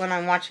night when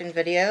I'm watching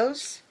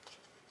videos.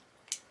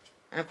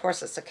 And of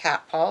course it's a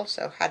cat paw,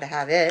 so had to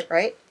have it,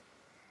 right?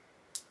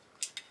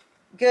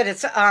 Good.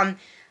 It's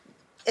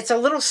a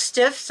little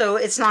stiff, so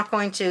it's not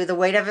going to, the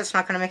weight of it's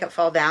not going to make it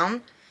fall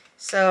down.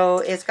 So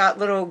it's got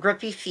little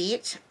grippy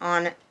feet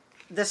on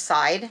this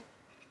side,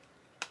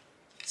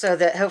 so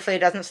that hopefully it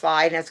doesn't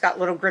slide. And it's got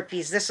little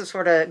grippies. This is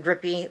sort of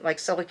grippy, like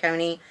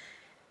silicone-y,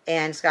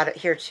 and it's got it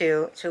here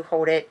too to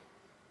hold it.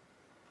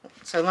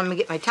 So let me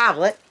get my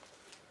tablet,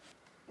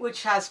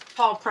 which has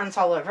paw prints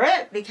all over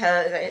it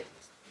because it's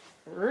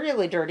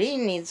really dirty,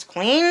 needs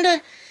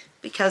cleaned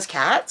because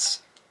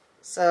cats.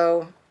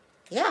 So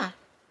yeah.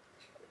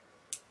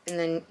 And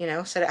then, you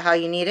know, set it how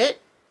you need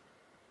it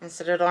and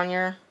set it on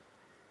your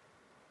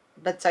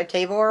bedside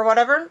table or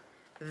whatever.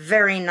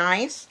 Very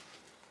nice.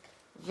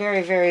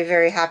 Very, very,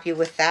 very happy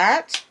with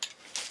that.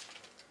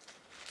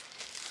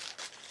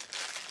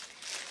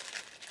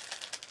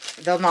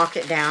 They'll knock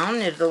it down.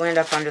 It'll end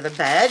up under the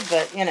bed,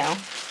 but, you know.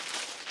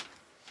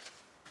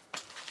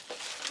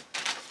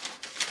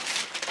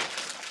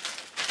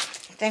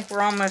 I think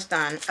we're almost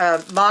done.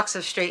 A box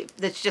of straight,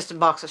 that's just a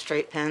box of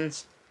straight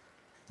pins.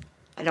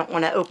 I don't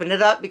want to open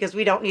it up because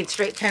we don't need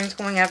straight pins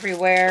going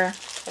everywhere.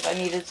 But I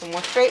needed some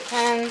more straight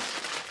pins.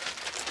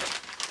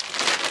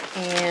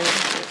 And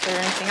is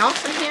there anything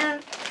else in here?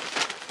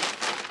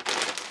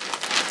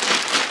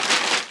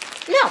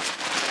 No.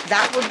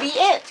 That would be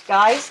it,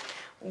 guys.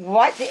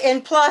 What?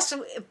 And plus,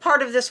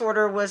 part of this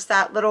order was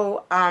that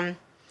little, I'll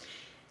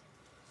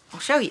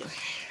show you.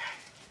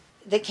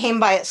 That came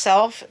by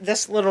itself.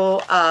 This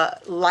little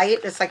light.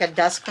 It's like a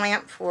desk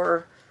lamp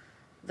for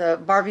the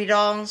Barbie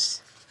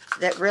dolls.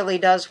 That really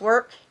does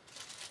work.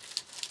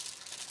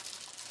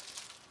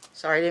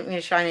 Sorry, I didn't mean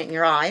to shine it in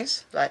your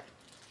eyes, but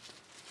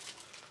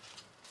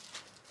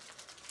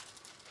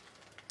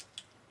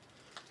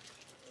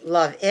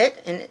love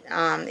it.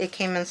 And it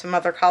came in some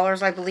other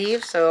colors, I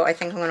believe, so I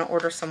think I'm going to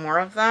order some more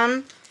of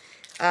them.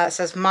 It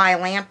says My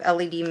Lamp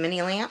LED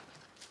Mini Lamp.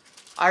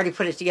 I already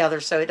put it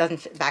together, so it doesn't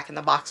fit back in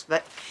the box,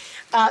 but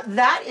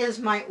that is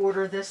my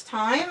order this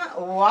time.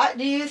 What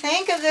do you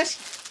think of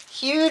this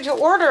huge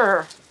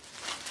order?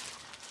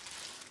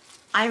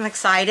 I'm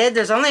excited.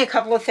 There's only a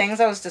couple of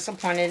things I was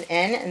disappointed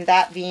in, and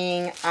that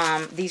being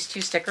these two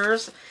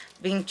stickers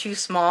being too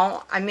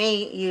small. I may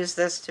use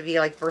this to be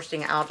like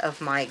bursting out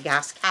of my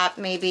gas cap,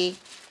 maybe.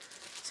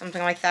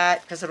 Something like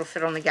that, because it'll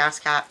fit on the gas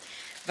cap.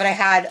 But I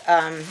had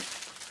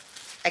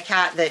a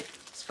cat that's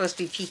supposed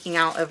to be peeking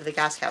out over the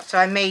gas cap, so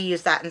I may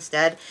use that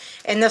instead.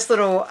 And this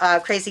little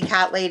crazy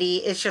cat lady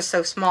is just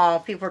so small,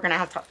 people are going to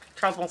have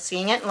trouble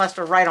seeing it unless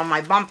they're right on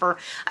my bumper,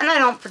 and I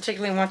don't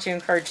particularly want to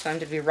encourage them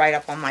to be right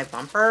up on my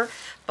bumper,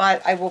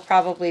 but I will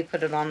probably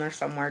put it on there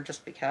somewhere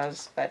just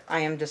because. But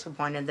I am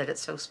disappointed that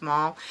it's so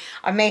small.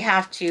 I may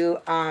have to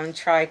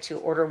try to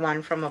order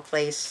one from a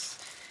place,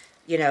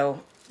 you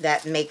know,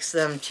 that makes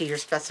them to your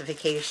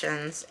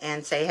specifications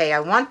and say, hey,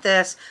 I want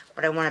this,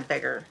 but I want it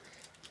bigger.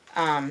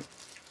 And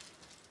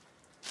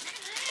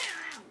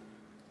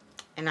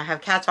I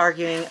have cats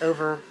arguing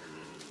over,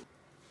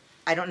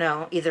 I don't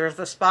know, either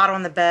the spot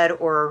on the bed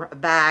or a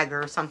bag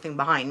or something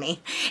behind me.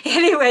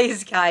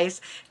 Anyways,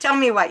 guys, tell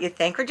me what you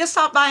think, or just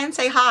stop by and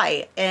say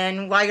hi.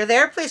 And while you're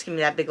there, please give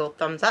me that big old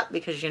thumbs up,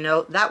 because you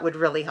know that would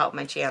really help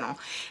my channel.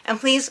 And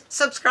please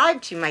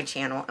subscribe to my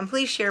channel, and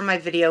please share my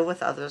video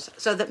with others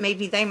so that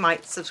maybe they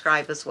might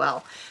subscribe as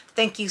well.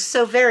 Thank you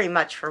so very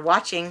much for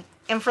watching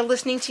and for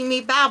listening to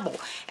me babble.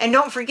 And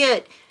don't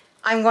forget,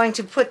 I'm going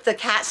to put the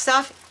cat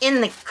stuff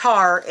in the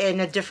car in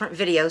a different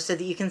video so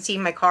that you can see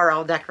my car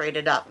all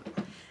decorated up.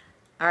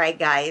 Alright,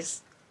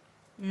 guys.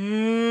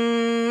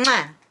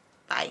 Mwah.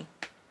 Bye.